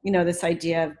 you know, this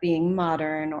idea of being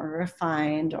modern or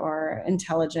refined or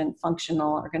intelligent,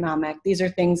 functional, ergonomic, these are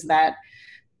things that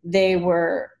they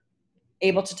were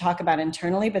able to talk about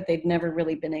internally, but they've never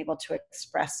really been able to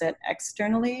express it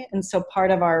externally. And so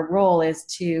part of our role is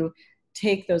to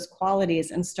take those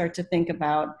qualities and start to think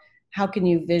about how can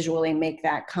you visually make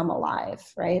that come alive,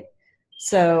 right?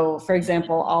 So, for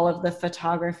example, all of the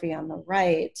photography on the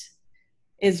right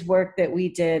is work that we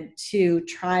did to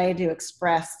try to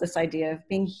express this idea of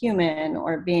being human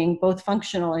or being both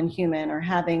functional and human, or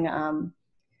having,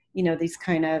 you know, these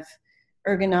kind of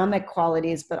ergonomic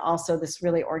qualities, but also this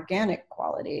really organic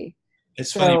quality.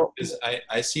 It's funny because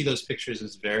I see those pictures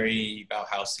as very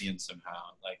Bauhausian somehow,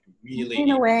 like really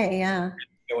in a way, yeah.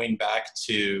 Going back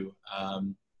to,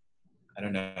 I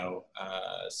don't know,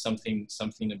 something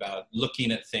about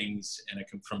looking at things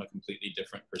from a completely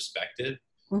different perspective.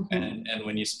 Mm-hmm. And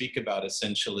when you speak about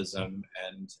essentialism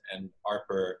and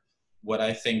Harper, what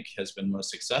I think has been most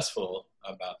successful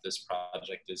about this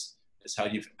project is how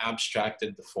you've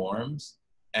abstracted the forms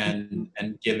and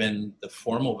given the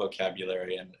formal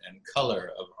vocabulary and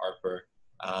color of Harper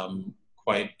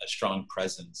quite a strong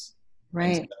presence.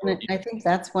 Right. And I think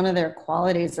that's one of their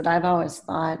qualities that I've always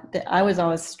thought, that I was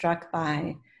always struck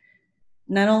by,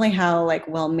 not only how like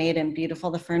well made and beautiful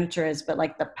the furniture is, but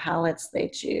like the palettes they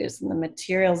choose and the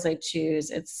materials they choose.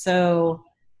 It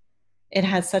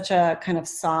has such a kind of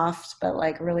soft but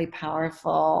like really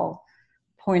powerful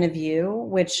point of view,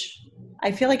 which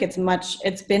I feel like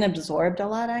it's been absorbed a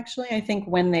lot actually. I think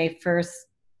when they first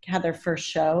had their first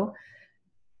show,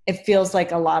 it feels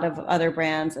like a lot of other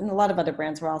brands, and a lot of other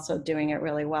brands were also doing it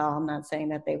really well. I'm not saying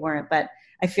that they weren't, but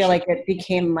I feel like it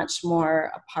became much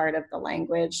more a part of the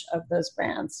language of those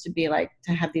brands to be like,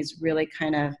 to have these really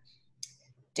kind of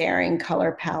daring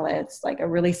color palettes, like a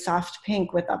really soft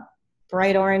pink with a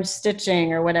bright orange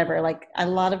stitching or whatever. Like a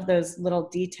lot of those little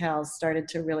details started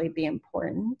to really be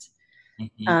important.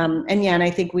 Mm-hmm. And I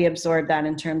think we absorbed that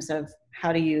in terms of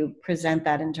how do you present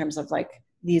that in terms of like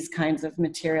these kinds of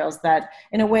materials that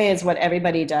in a way is what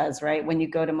everybody does, right? When you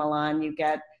go to Milan, you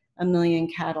get a million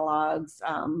catalogs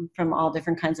from all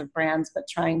different kinds of brands, but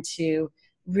trying to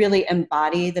really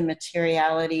embody the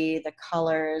materiality, the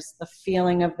colors, the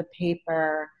feeling of the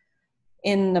paper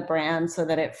in the brand so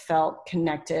that it felt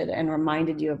connected and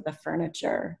reminded you of the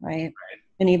furniture, right?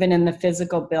 And even in the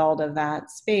physical build of that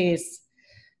space,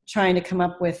 trying to come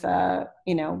up with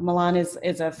Milan is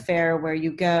a fair where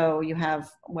you go, you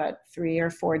have 3 or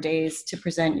 4 days to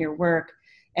present your work.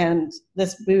 And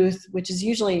this booth, which is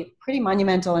usually pretty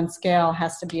monumental in scale,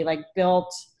 has to be like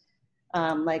built,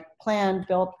 like planned,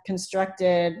 built,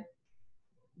 constructed,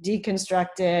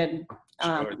 deconstructed,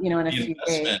 sure. In a few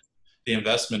days. The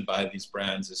investment by these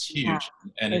brands is huge. Yeah,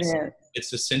 and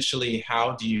it's essentially,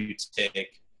 how do you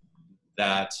take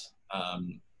that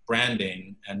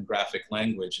branding and graphic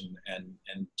language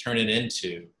and turn it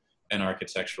into an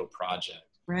architectural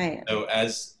project? Right. So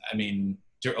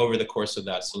over the course of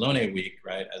that Salone week,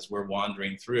 right, as we're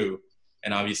wandering through,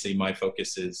 and obviously my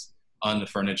focus is on the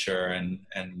furniture and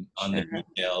on the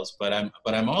details, but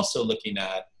I'm also looking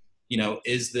at,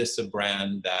 is this a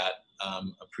brand that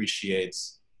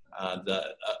appreciates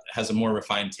has a more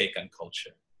refined take on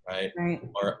culture, right?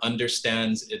 Or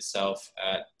understands itself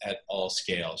at all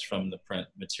scales, from the print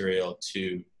material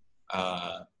to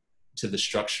to the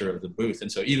structure of the booth.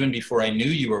 And so even before I knew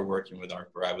you were working with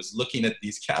Harper, I was looking at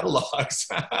these catalogs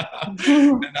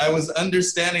and I was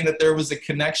understanding that there was a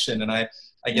connection. And I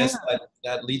guess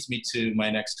that leads me to my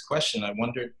next question. I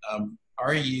wondered,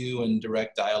 are you in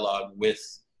direct dialogue with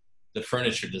the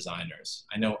furniture designers?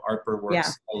 I know Harper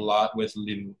works a lot with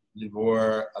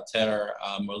Livor Alter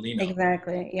Molino.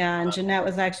 Exactly. Yeah. And Jeanette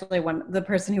was actually the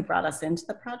person who brought us into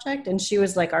the project. And she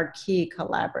was like our key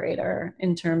collaborator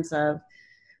in terms of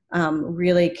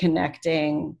really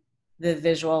connecting the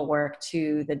visual work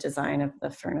to the design of the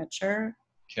furniture.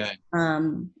 Okay.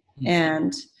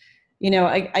 And,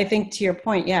 I think to your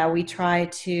point, we try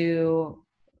to,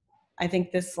 I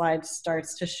think this slide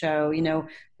starts to show,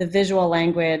 the visual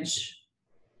language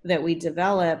that we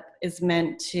develop is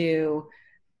meant to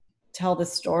tell the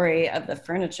story of the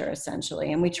furniture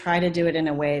essentially. And we try to do it in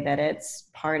a way that it's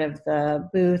part of the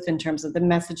booth in terms of the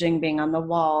messaging being on the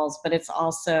walls, but it's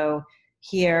also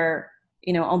here,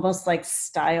 almost like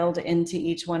styled into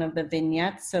each one of the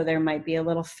vignettes. So there might be a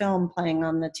little film playing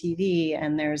on the TV,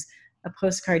 and there's a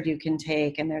postcard you can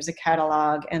take, and there's a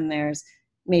catalog, and there's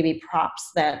maybe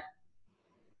props that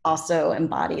also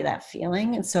embody that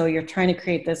feeling. And so you're trying to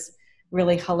create this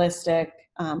really holistic,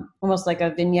 almost like a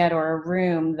vignette or a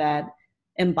room that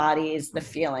embodies the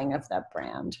feeling of that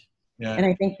brand. Yeah. And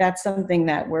I think that's something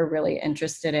that we're really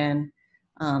interested in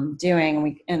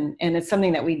doing. And it's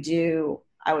something that we do,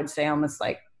 I would say almost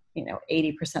like,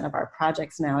 80% of our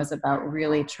projects now is about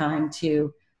really trying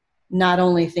to not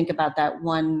only think about that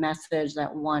one message,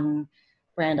 that one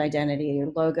brand identity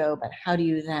or logo, but how do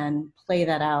you then play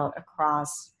that out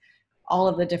across all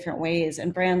of the different ways?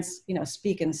 And brands,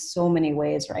 speak in so many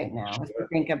ways right now. Sure. If you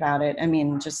think about it,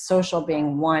 just social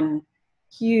being one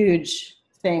huge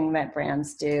thing that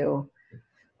brands do.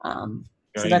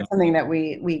 So that's something that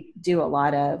we do a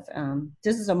lot of.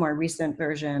 This is a more recent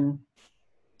version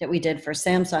that we did for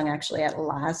Samsung actually at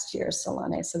last year's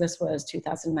Salone. So this was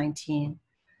 2019.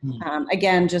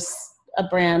 Again, just a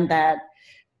brand that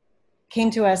came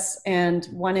to us and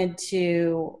wanted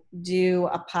to do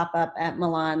a pop-up at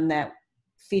Milan that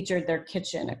featured their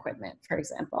kitchen equipment, for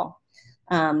example.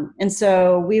 And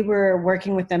so we were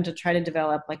working with them to try to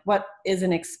develop like what is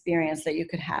an experience that you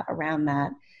could have around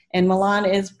that. And Milan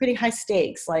is pretty high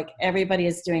stakes. Like everybody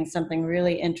is doing something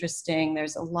really interesting.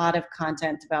 There's a lot of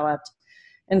content developed.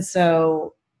 And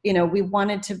so, we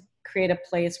wanted to create a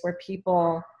place where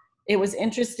it was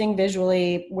interesting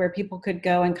visually, where people could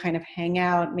go and kind of hang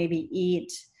out, maybe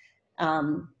eat,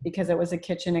 because it was a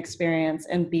kitchen experience,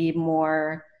 and be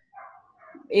more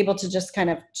able to just kind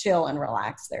of chill and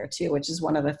relax there too, which is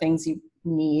one of the things you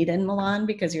need in Milan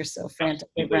because you're so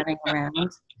frantically running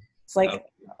around. It's like,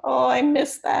 oh, I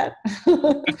miss that.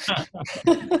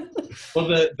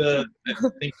 Well, I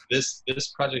think this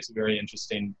project is very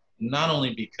interesting, not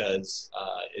only because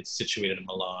it's situated in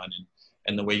Milan,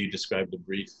 and the way you describe the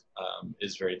brief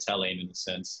is very telling in the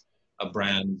sense a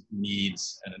brand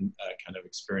needs a kind of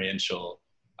experiential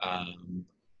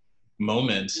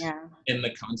moment in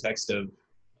the context of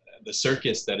the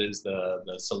circus that is the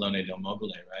Salone del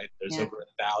Mobile, right? There's over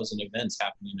 1,000 events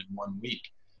happening in 1 week.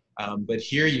 But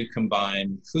here you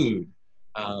combine food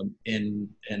in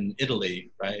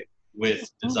Italy, right, with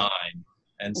design.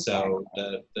 And so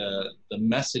the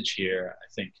message here, I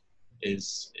think,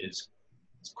 is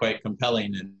quite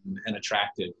compelling and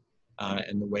attractive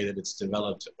in the way that it's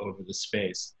developed over the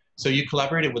space. So you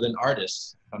collaborated with an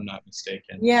artist, if I'm not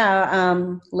mistaken. Yeah,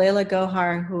 Leila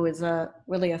Gohar, who is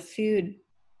really a food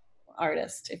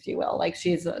artist, if you will. Like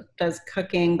does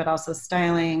cooking, but also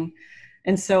styling.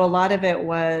 And so a lot of it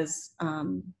was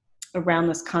around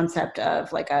this concept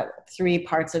of like 3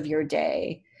 parts of your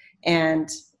day. And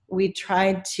we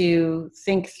tried to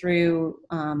think through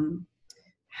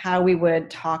how we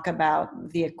would talk about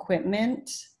the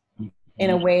equipment in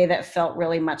a way that felt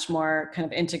really much more kind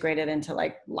of integrated into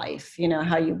like life,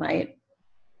 how you might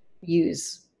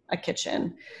use a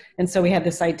kitchen. And so we had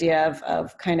this idea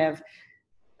of kind of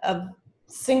a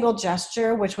single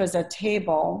gesture, which was a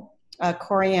table, a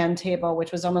Korean table,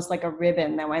 which was almost like a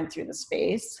ribbon that went through the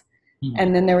space.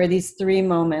 And then there were these 3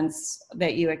 moments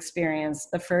that you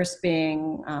experienced. The first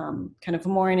being kind of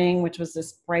morning, which was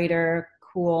this brighter,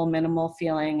 cool, minimal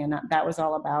feeling. And that was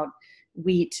all about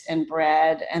wheat and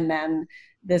bread. And then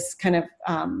this kind of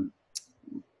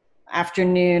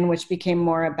afternoon, which became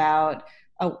more about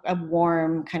a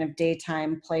warm kind of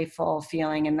daytime playful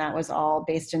feeling. And that was all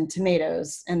based in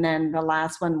tomatoes. And then the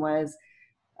last one was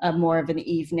more of an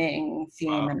evening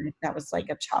theme. Wow. And that was like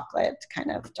a chocolate kind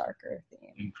of darker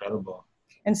theme. Incredible.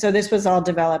 And so this was all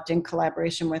developed in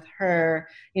collaboration with her.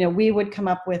 We would come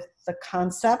up with the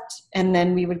concept, and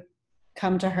then we would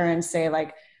come to her and say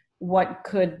like, what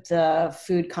could the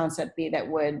food concept be that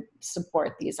would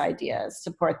support these ideas,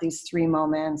 support these 3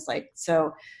 moments. Like,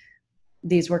 so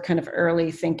these were kind of early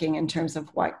thinking in terms of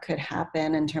what could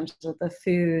happen in terms of the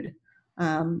food.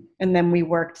 And then we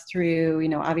worked through, you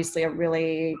know, obviously a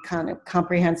really kind of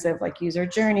comprehensive like user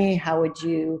journey. How would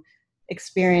you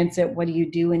experience it? What do you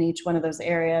do in each one of those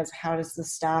areas? How does the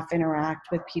staff interact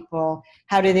with people?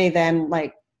 How do they then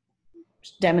like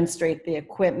demonstrate the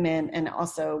equipment and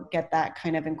also get that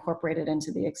kind of incorporated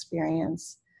into the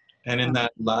experience? And in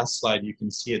that last slide, you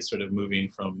can see it sort of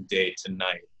moving from day to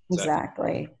night.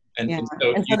 Exactly. And, Yeah.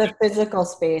 and So the physical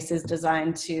space is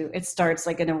designed to, it starts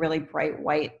like in a really bright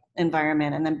white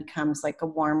environment and then becomes like a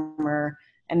warmer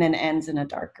and then ends in a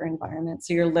darker environment.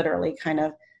 So you're literally kind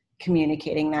of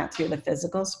communicating that through the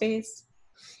physical space.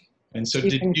 And so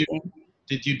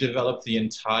did you develop the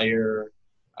entire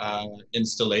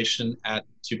installation at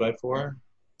 2x4?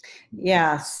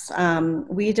 Yes,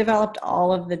 we developed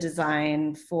all of the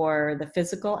design for the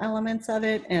physical elements of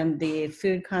it and the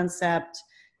food concept,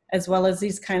 as well as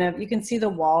these kind of, you can see the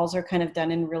walls are kind of done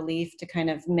in relief to kind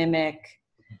of mimic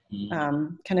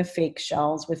kind of fake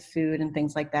shells with food and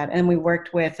things like that. And we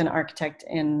worked with an architect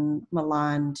in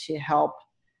Milan to help,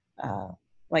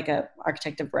 like a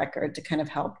architect of record to kind of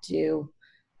help do,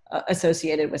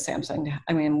 associated with Samsung,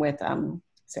 with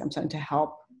Samsung to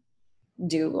help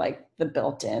do like the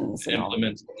built-ins and all the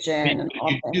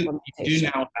you do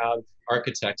now have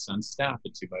architects on staff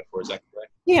at 2x4, is that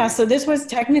correct? Yeah, so this was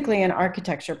technically an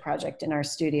architecture project in our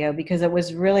studio because it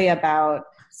was really about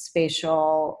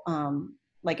spatial,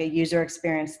 like a user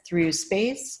experience through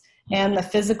space and the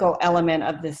physical element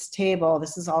of this table.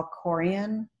 This is all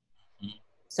Korean.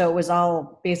 So it was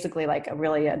all basically like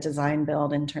a design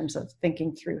build in terms of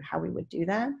thinking through how we would do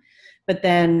that. But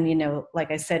then, you know,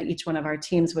 like I said, each one of our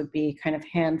teams would be kind of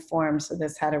hand formed. So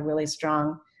this had a really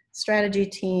strong strategy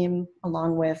team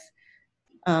along with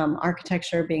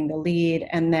architecture being the lead,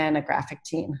 and then a graphic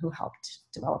team who helped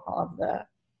develop all of the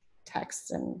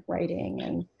texts and writing.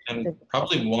 And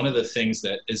probably one of the things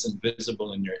that isn't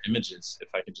visible in your images, if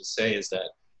I could just say, is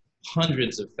that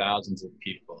hundreds of thousands of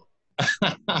people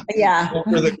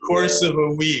over the course of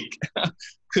a week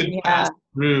could pass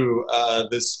through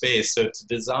this space. So to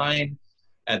design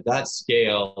at that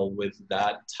scale with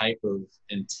that type of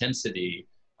intensity,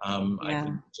 I can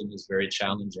imagine is very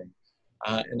challenging.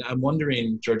 And I'm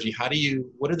wondering, Georgie,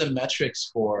 what are the metrics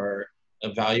for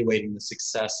evaluating the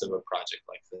success of a project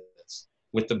like this,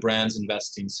 with the brands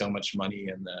investing so much money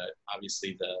and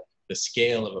obviously the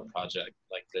scale of a project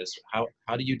like this?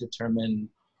 How do you determine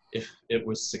if it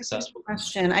was successful? Good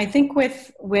question. I think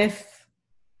with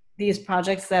these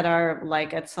projects that are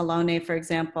like at Salone, for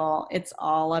example, it's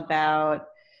all about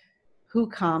who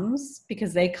comes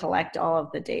because they collect all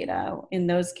of the data in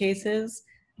those cases.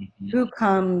 Who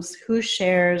comes, who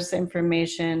shares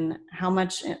information,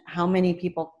 how many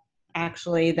people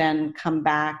actually then come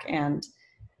back and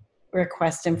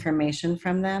request information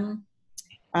from them.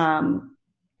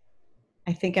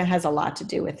 I think it has a lot to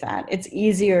do with that. It's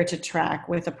easier to track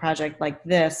with a project like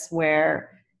this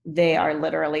where they are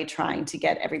literally trying to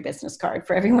get every business card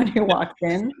for everyone who walks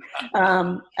in,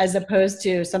 as opposed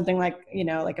to something like, you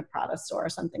know, like a Prada store or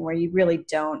something where you really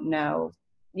don't know.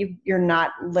 You're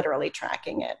not literally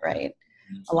tracking it, right?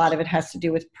 A lot of it has to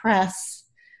do with press,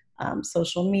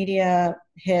 social media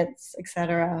hits,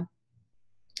 etc.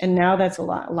 And now that's a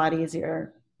lot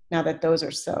easier now that those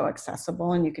are so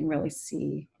accessible and you can really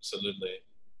see. Absolutely.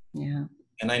 Yeah.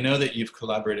 And I know that you've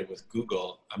collaborated with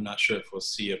Google. I'm not sure if we'll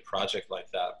see a project like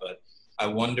that, but I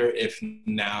wonder if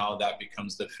now that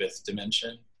becomes the 5th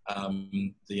dimension,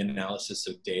 the analysis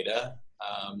of data.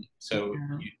 So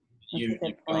you've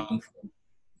gone from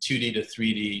 2D to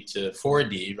 3D to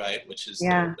 4D, right? Which is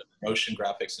the motion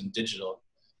graphics and digital.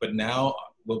 But now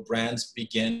will brands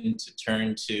begin to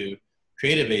turn to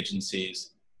creative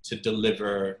agencies to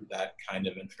deliver that kind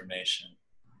of information?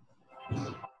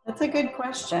 That's a good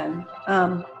question.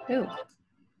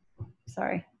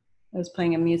 Sorry. I was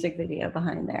playing a music video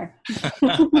behind there.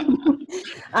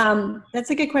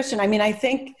 That's a good question. I mean, I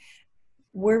think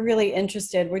we're really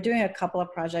interested. We're doing a couple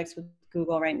of projects with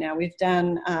Google right now. We've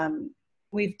done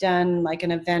like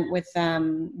an event with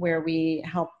them where we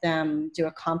helped them do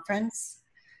a conference,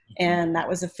 and that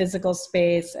was a physical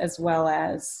space as well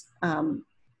as,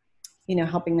 you know,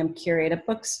 helping them curate a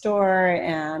bookstore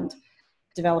and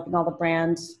developing all the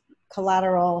brand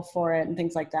collateral for it and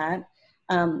things like that.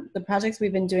 The projects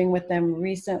we've been doing with them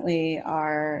recently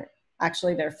are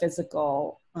actually their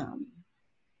physical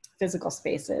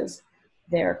spaces,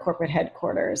 their corporate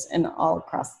headquarters, and all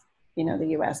across, you know,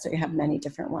 the US. So you have many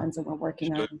different ones, and we're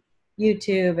working on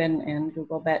YouTube and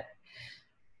Google. But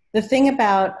the thing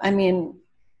about, I mean,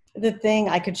 the thing,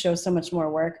 I could show so much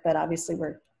more work, but obviously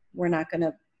we're not going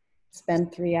to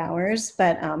spend 3 hours,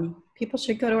 but people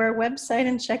should go to our website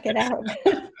and check it out.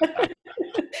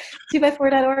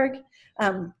 2by4.org.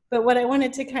 But what I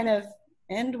wanted to kind of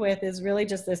end with is really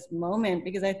just this moment,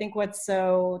 because I think what's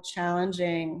so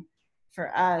challenging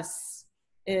for us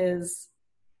is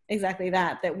exactly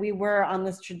that we were on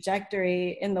this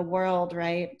trajectory in the world,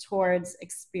 right, towards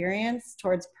experience,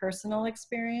 towards personal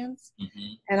experience.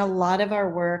 Mm-hmm. And a lot of our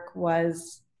work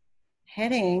was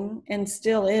heading, and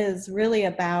still is, really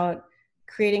about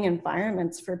creating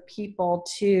environments for people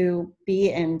to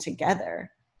be in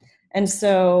together. And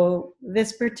so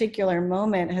this particular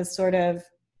moment has sort of,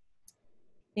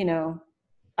 you know,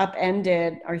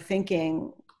 upended our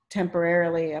thinking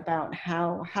temporarily about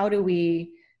how do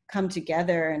we come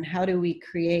together, and how do we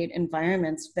create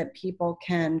environments that people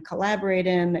can collaborate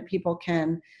in, that people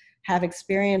can have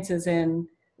experiences in,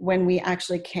 when we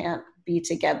actually can't be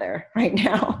together right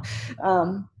now.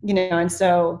 You know, and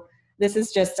so this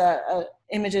is just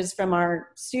images from our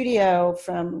studio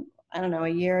from, I don't know, a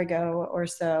year ago or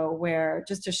so, where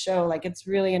just to show, like, it's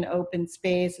really an open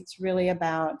space. It's really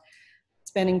about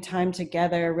spending time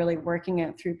together, really working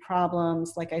it through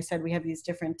problems. Like I said, we have these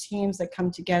different teams that come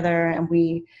together, and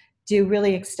we do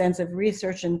really extensive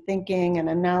research and thinking and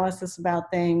analysis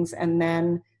about things, and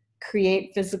then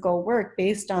create physical work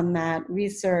based on that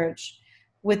research,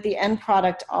 with the end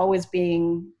product always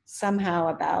being somehow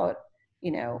about,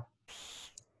 you know,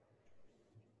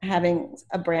 having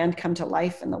a brand come to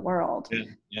life in the world.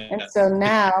 Yeah. And so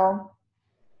now,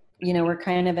 you know, we're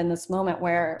kind of in this moment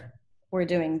where we're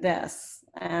doing this,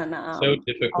 and So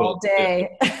difficult all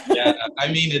day. Yeah, I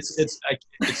mean, it's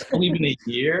only been a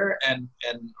year and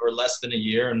or less than a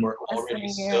year, and we're already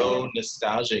so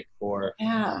nostalgic for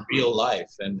real life,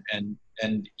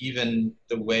 and even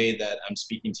the way that I'm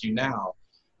speaking to you now.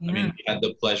 I mean, we had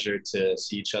the pleasure to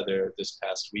see each other this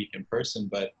past week in person,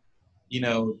 but you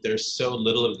know, there's so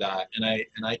little of that, and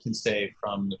I can say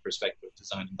from the perspective of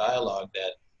design and dialogue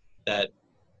that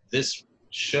this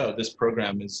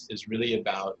program is really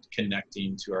about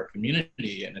connecting to our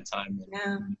community in a time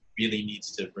that really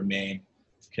needs to remain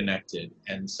connected.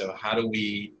 And so how do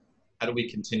we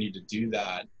continue to do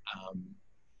that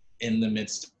in the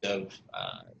midst of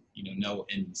you know, no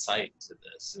end sight to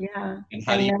this? And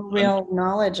how do you no real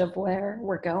knowledge of where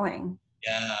we're going?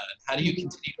 How do you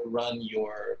continue to run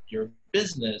your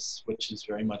business, which is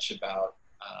very much about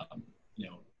you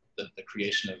know, the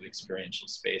creation of experiential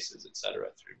spaces, et cetera,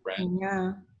 through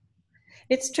brand?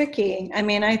 It's tricky. I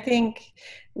mean, I think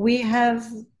we have,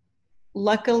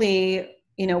 luckily,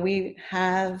 you know, we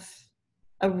have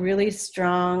a really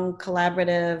strong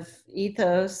collaborative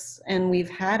ethos, and we've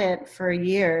had it for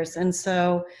years. And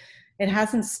so it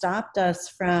hasn't stopped us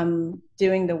from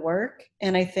doing the work.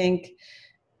 And I think,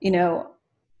 you know,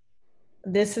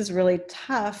 this is really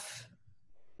tough,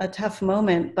 a tough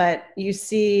moment, but you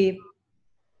see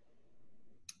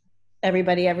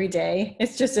everybody every day.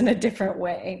 It's just in a different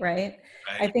way, right?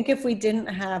 I think if we didn't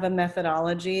have a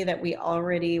methodology that we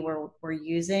already were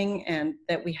using, and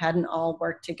that we hadn't all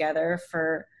worked together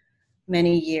for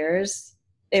many years,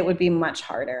 it would be much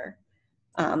harder.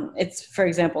 It's, for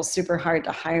example, super hard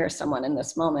to hire someone in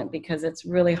this moment, because it's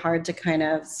really hard to kind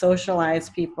of socialize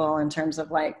people in terms of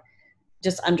like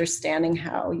just understanding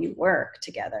how you work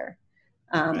together.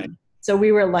 So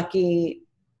we were lucky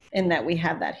in that we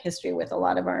have that history with a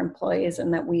lot of our employees,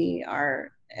 and that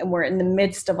we're in the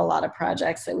midst of a lot of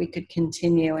projects that we could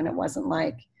continue, and it wasn't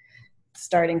like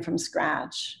starting from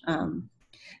scratch.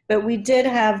 But we did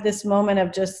have this moment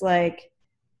of just like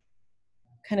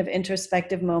kind of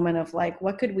introspective moment of like,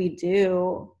 what could we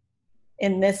do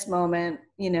in this moment,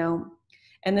 you know?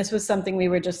 And this was something we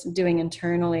were just doing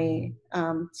internally,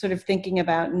 sort of thinking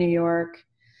about New York,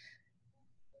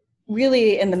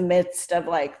 really in the midst of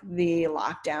like the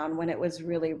lockdown, when it was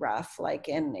really rough, like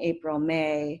in April,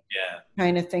 May,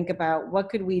 trying to think about what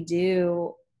could we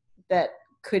do that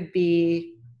could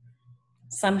be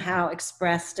somehow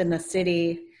expressed in the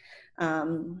city,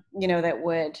 you know, that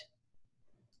would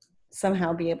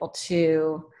somehow be able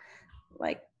to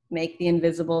like make the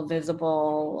invisible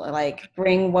visible, like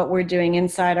bring what we're doing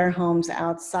inside our homes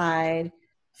outside,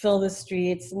 fill the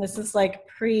streets. And this is like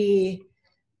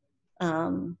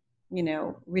you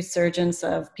know, resurgence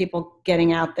of people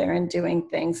getting out there and doing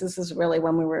things. This is really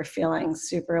when we were feeling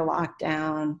super locked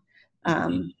down.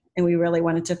 And we really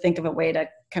wanted to think of a way to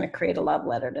kind of create a love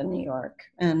letter to New York.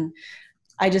 And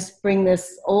I just bring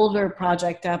this older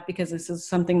project up because this is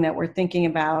something that we're thinking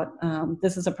about.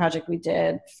 This is a project we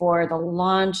did for the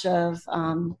launch of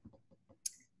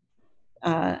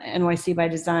NYC by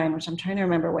Design, which I'm trying to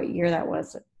remember what year that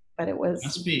was, but it It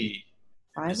must was be,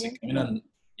 5 years is it going ago. on?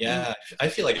 Yeah, I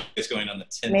feel like it's going on the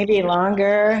 10th Maybe year.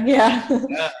 longer. Yeah. Yeah,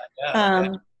 yeah, yeah.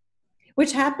 um,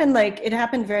 which happened, like, it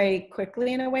happened very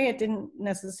quickly in a way. It didn't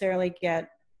necessarily get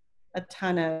a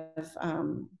ton of,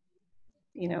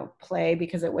 play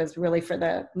because it was really for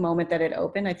the moment that it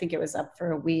opened. I think it was up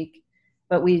for a week,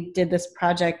 but we did this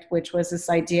project, which was this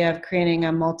idea of creating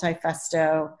a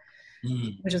multi-festo,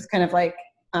 which is kind of like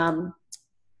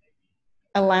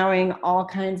allowing all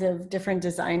kinds of different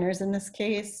designers in this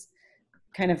case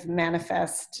kind of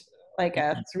manifest like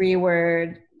a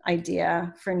 3-word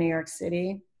idea for New York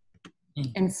City.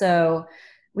 And so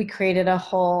we created a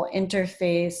whole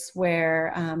interface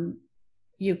where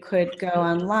you could go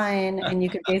online and you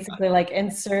could basically like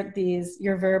insert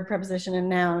your verb, preposition, and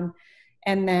noun,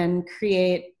 and then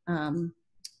create a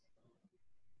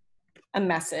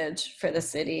message for the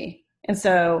city. And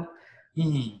so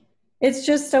it's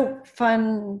just a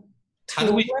fun How do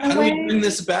tool we in a way. bring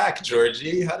this back,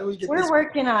 Georgie? How do we get We're this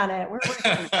working on it. We're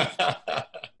working on it.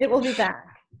 It will be back.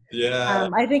 Yeah.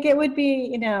 I think it would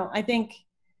be, I think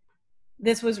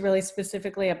this was really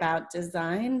specifically about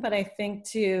design, but I think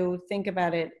to think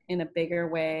about it in a bigger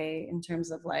way in terms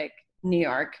of like New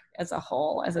York as a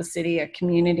whole, as a city, a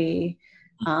community,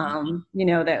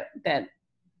 that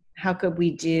how could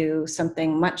we do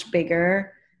something much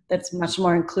bigger that's much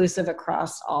more inclusive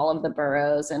across all of the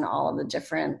boroughs and all of the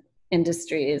different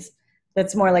industries,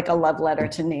 that's more like a love letter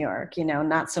to New York,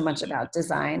 not so much about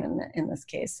design in this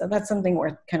case. So that's something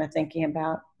worth kind of thinking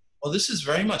about. Well, this is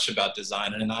very much about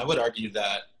design, and I would argue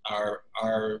that our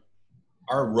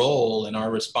role and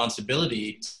our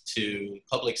responsibility to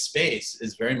public space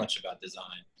is very much about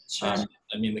design. Sure.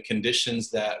 I mean, the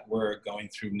conditions that we're going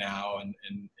through now, and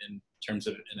in terms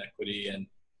of inequity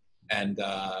and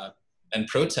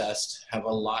protest, have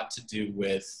a lot to do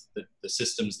with the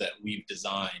systems that we've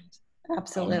designed.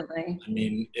 Absolutely. I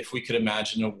mean, if we could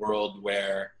imagine a world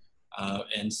where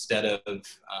instead of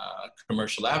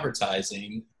commercial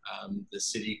advertising, the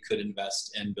city could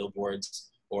invest in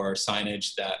billboards or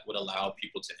signage that would allow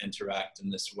people to interact in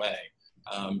this way,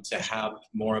 to have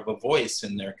more of a voice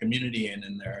in their community and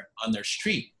on their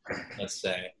street, let's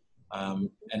say.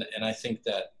 And I think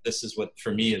that this is what,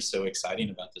 for me, is so exciting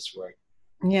about this work.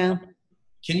 Yeah.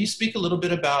 Can you speak a little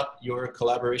bit about your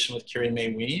collaboration with Carrie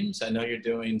Mae Weems? I know you're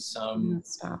doing some.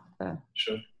 Stop that.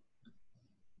 Sure.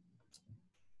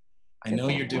 I know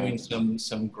you're doing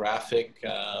some graphic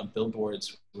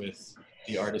billboards with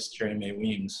the artist Carrie Mae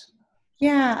Weems.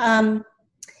 Yeah.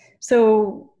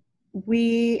 So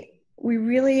we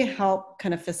really help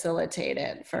kind of facilitate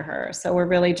it for her. So we're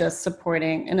really just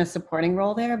supporting in a supporting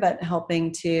role there, but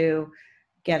helping to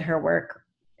get her work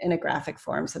in a graphic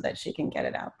form so that she can get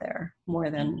it out there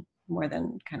more than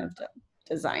kind of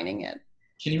designing it.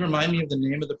 Can you remind me of the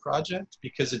name of the project?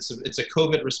 Because it's a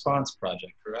COVID response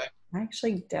project, correct? I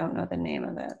actually don't know the name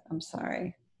of it. I'm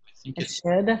sorry. I think I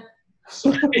should.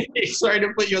 Sorry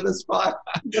to put you on the spot.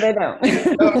 But I don't.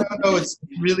 No. It's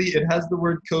really, it has the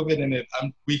word COVID in it.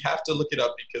 We have to look it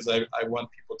up because I want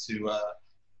people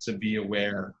to be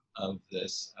aware of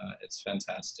this. It's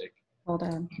fantastic. Hold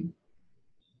on.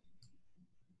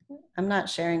 I'm not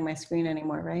sharing my screen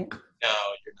anymore, right? No,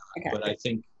 you're not. Okay. But I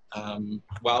think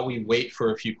while we wait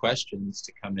for a few questions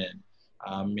to come in,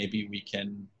 maybe we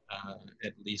can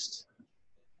at least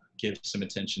give some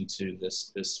attention to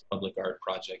this public art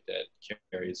project that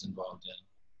Carrie is involved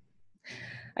in.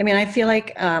 I mean, I feel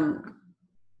like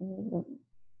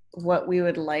what we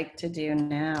would like to do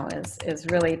now is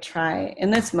really try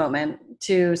in this moment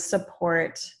to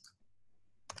support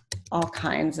all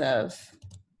kinds of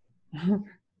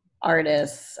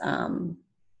artists,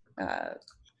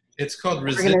 it's called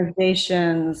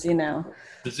organizations,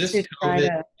 Resist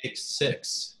COVID Take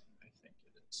 6, I think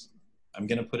it is. I'm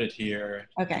going to put it here.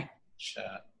 Okay.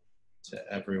 Chat to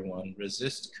everyone.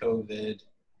 Resist COVID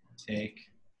Take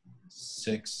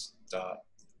 6.org.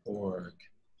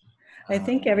 I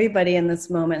think everybody in this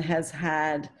moment has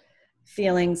had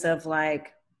feelings of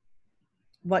like,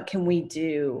 what can we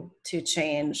do to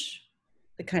change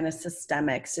the kind of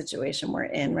systemic situation we're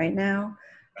in right now?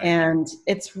 Right. And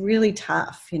it's really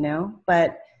tough,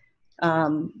 but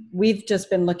we've just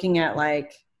been looking at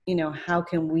like, how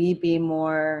can we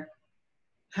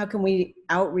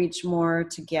outreach more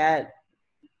to get,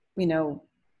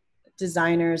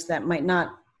 designers that might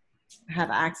not have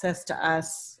access to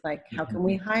us? Like, how can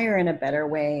we hire in a better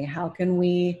way? How can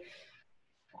we,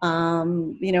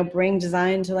 bring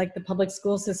design to like the public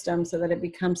school system so that it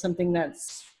becomes something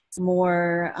that's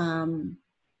more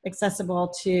accessible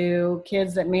to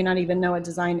kids that may not even know what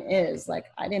design is. Like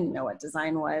I didn't know what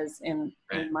design was in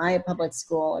my public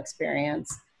school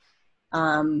experience.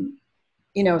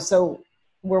 You know, so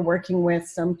we're working with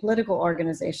some political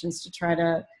organizations to try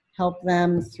to help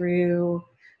them through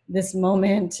this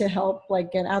moment, to help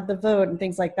like get out the vote and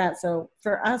things like that. So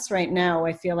for us right now,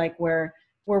 I feel like we're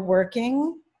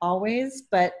working always,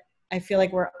 but I feel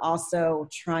like we're also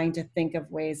trying to think of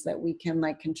ways that we can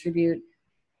like contribute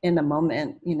in the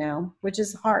moment, you know, which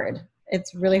is hard.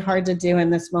 It's really hard to do in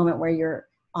this moment where you're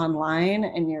online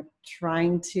and you're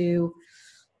trying to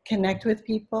connect with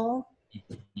people.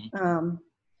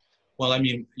 Well, I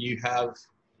mean, you have,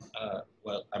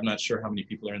 well, I'm not sure how many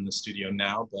people are in the studio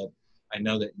now, but I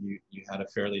know that you had a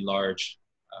fairly large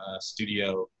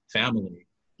studio family.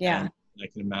 Yeah. And I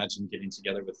can imagine getting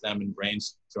together with them and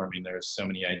brainstorming. There are so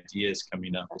many ideas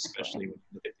coming up, especially when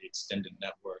you look at the extended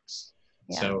networks.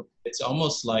 Yeah. So it's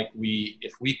almost like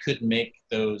if we could make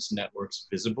those networks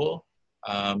visible,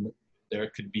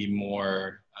 there could be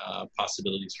more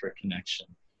possibilities for connection.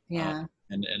 Yeah.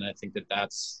 And I think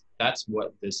that's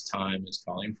what this time is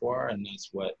calling for, and that's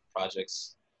what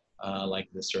projects like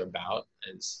this are about,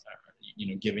 is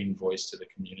you know, giving voice to the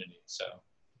community. So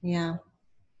yeah.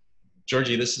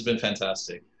 Georgie, this has been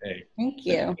fantastic. Hey. Thank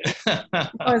you.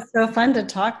 It was so fun to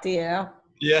talk to you.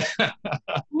 Yeah.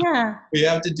 Yeah. We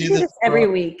have to do this every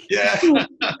week. Yeah.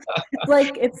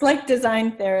 It's like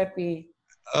design therapy.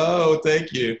 Oh,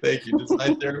 thank you. Thank you.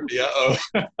 Design therapy. Uh-oh.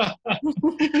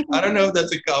 I don't know if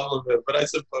that's a compliment, but I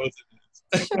suppose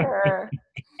it is. Sure.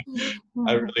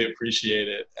 I really appreciate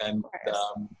it. And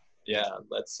yeah,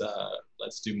 let's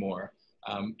do more.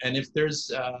 And if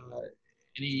there's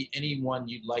anyone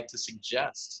you'd like to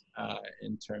suggest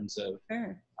in terms of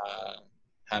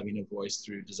having a voice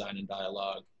through design and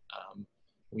dialogue,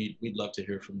 we'd love to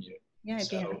hear from you. Yeah, I'd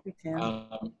be happy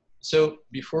to. So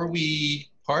before we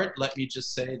part, let me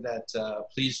just say that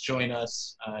please join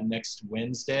us next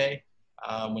Wednesday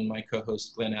when my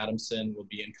co-host Glenn Adamson will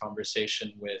be in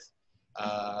conversation with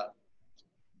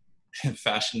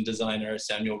fashion designer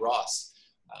Samuel Ross,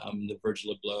 the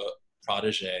Virgil Abloh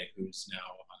protege, who's now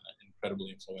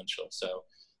incredibly influential. So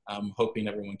I'm hoping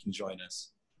everyone can join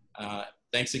us.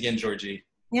 Thanks again, Georgie.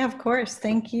 Yeah, of course.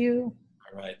 Thank you.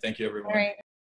 All right. Thank you, everyone. All right.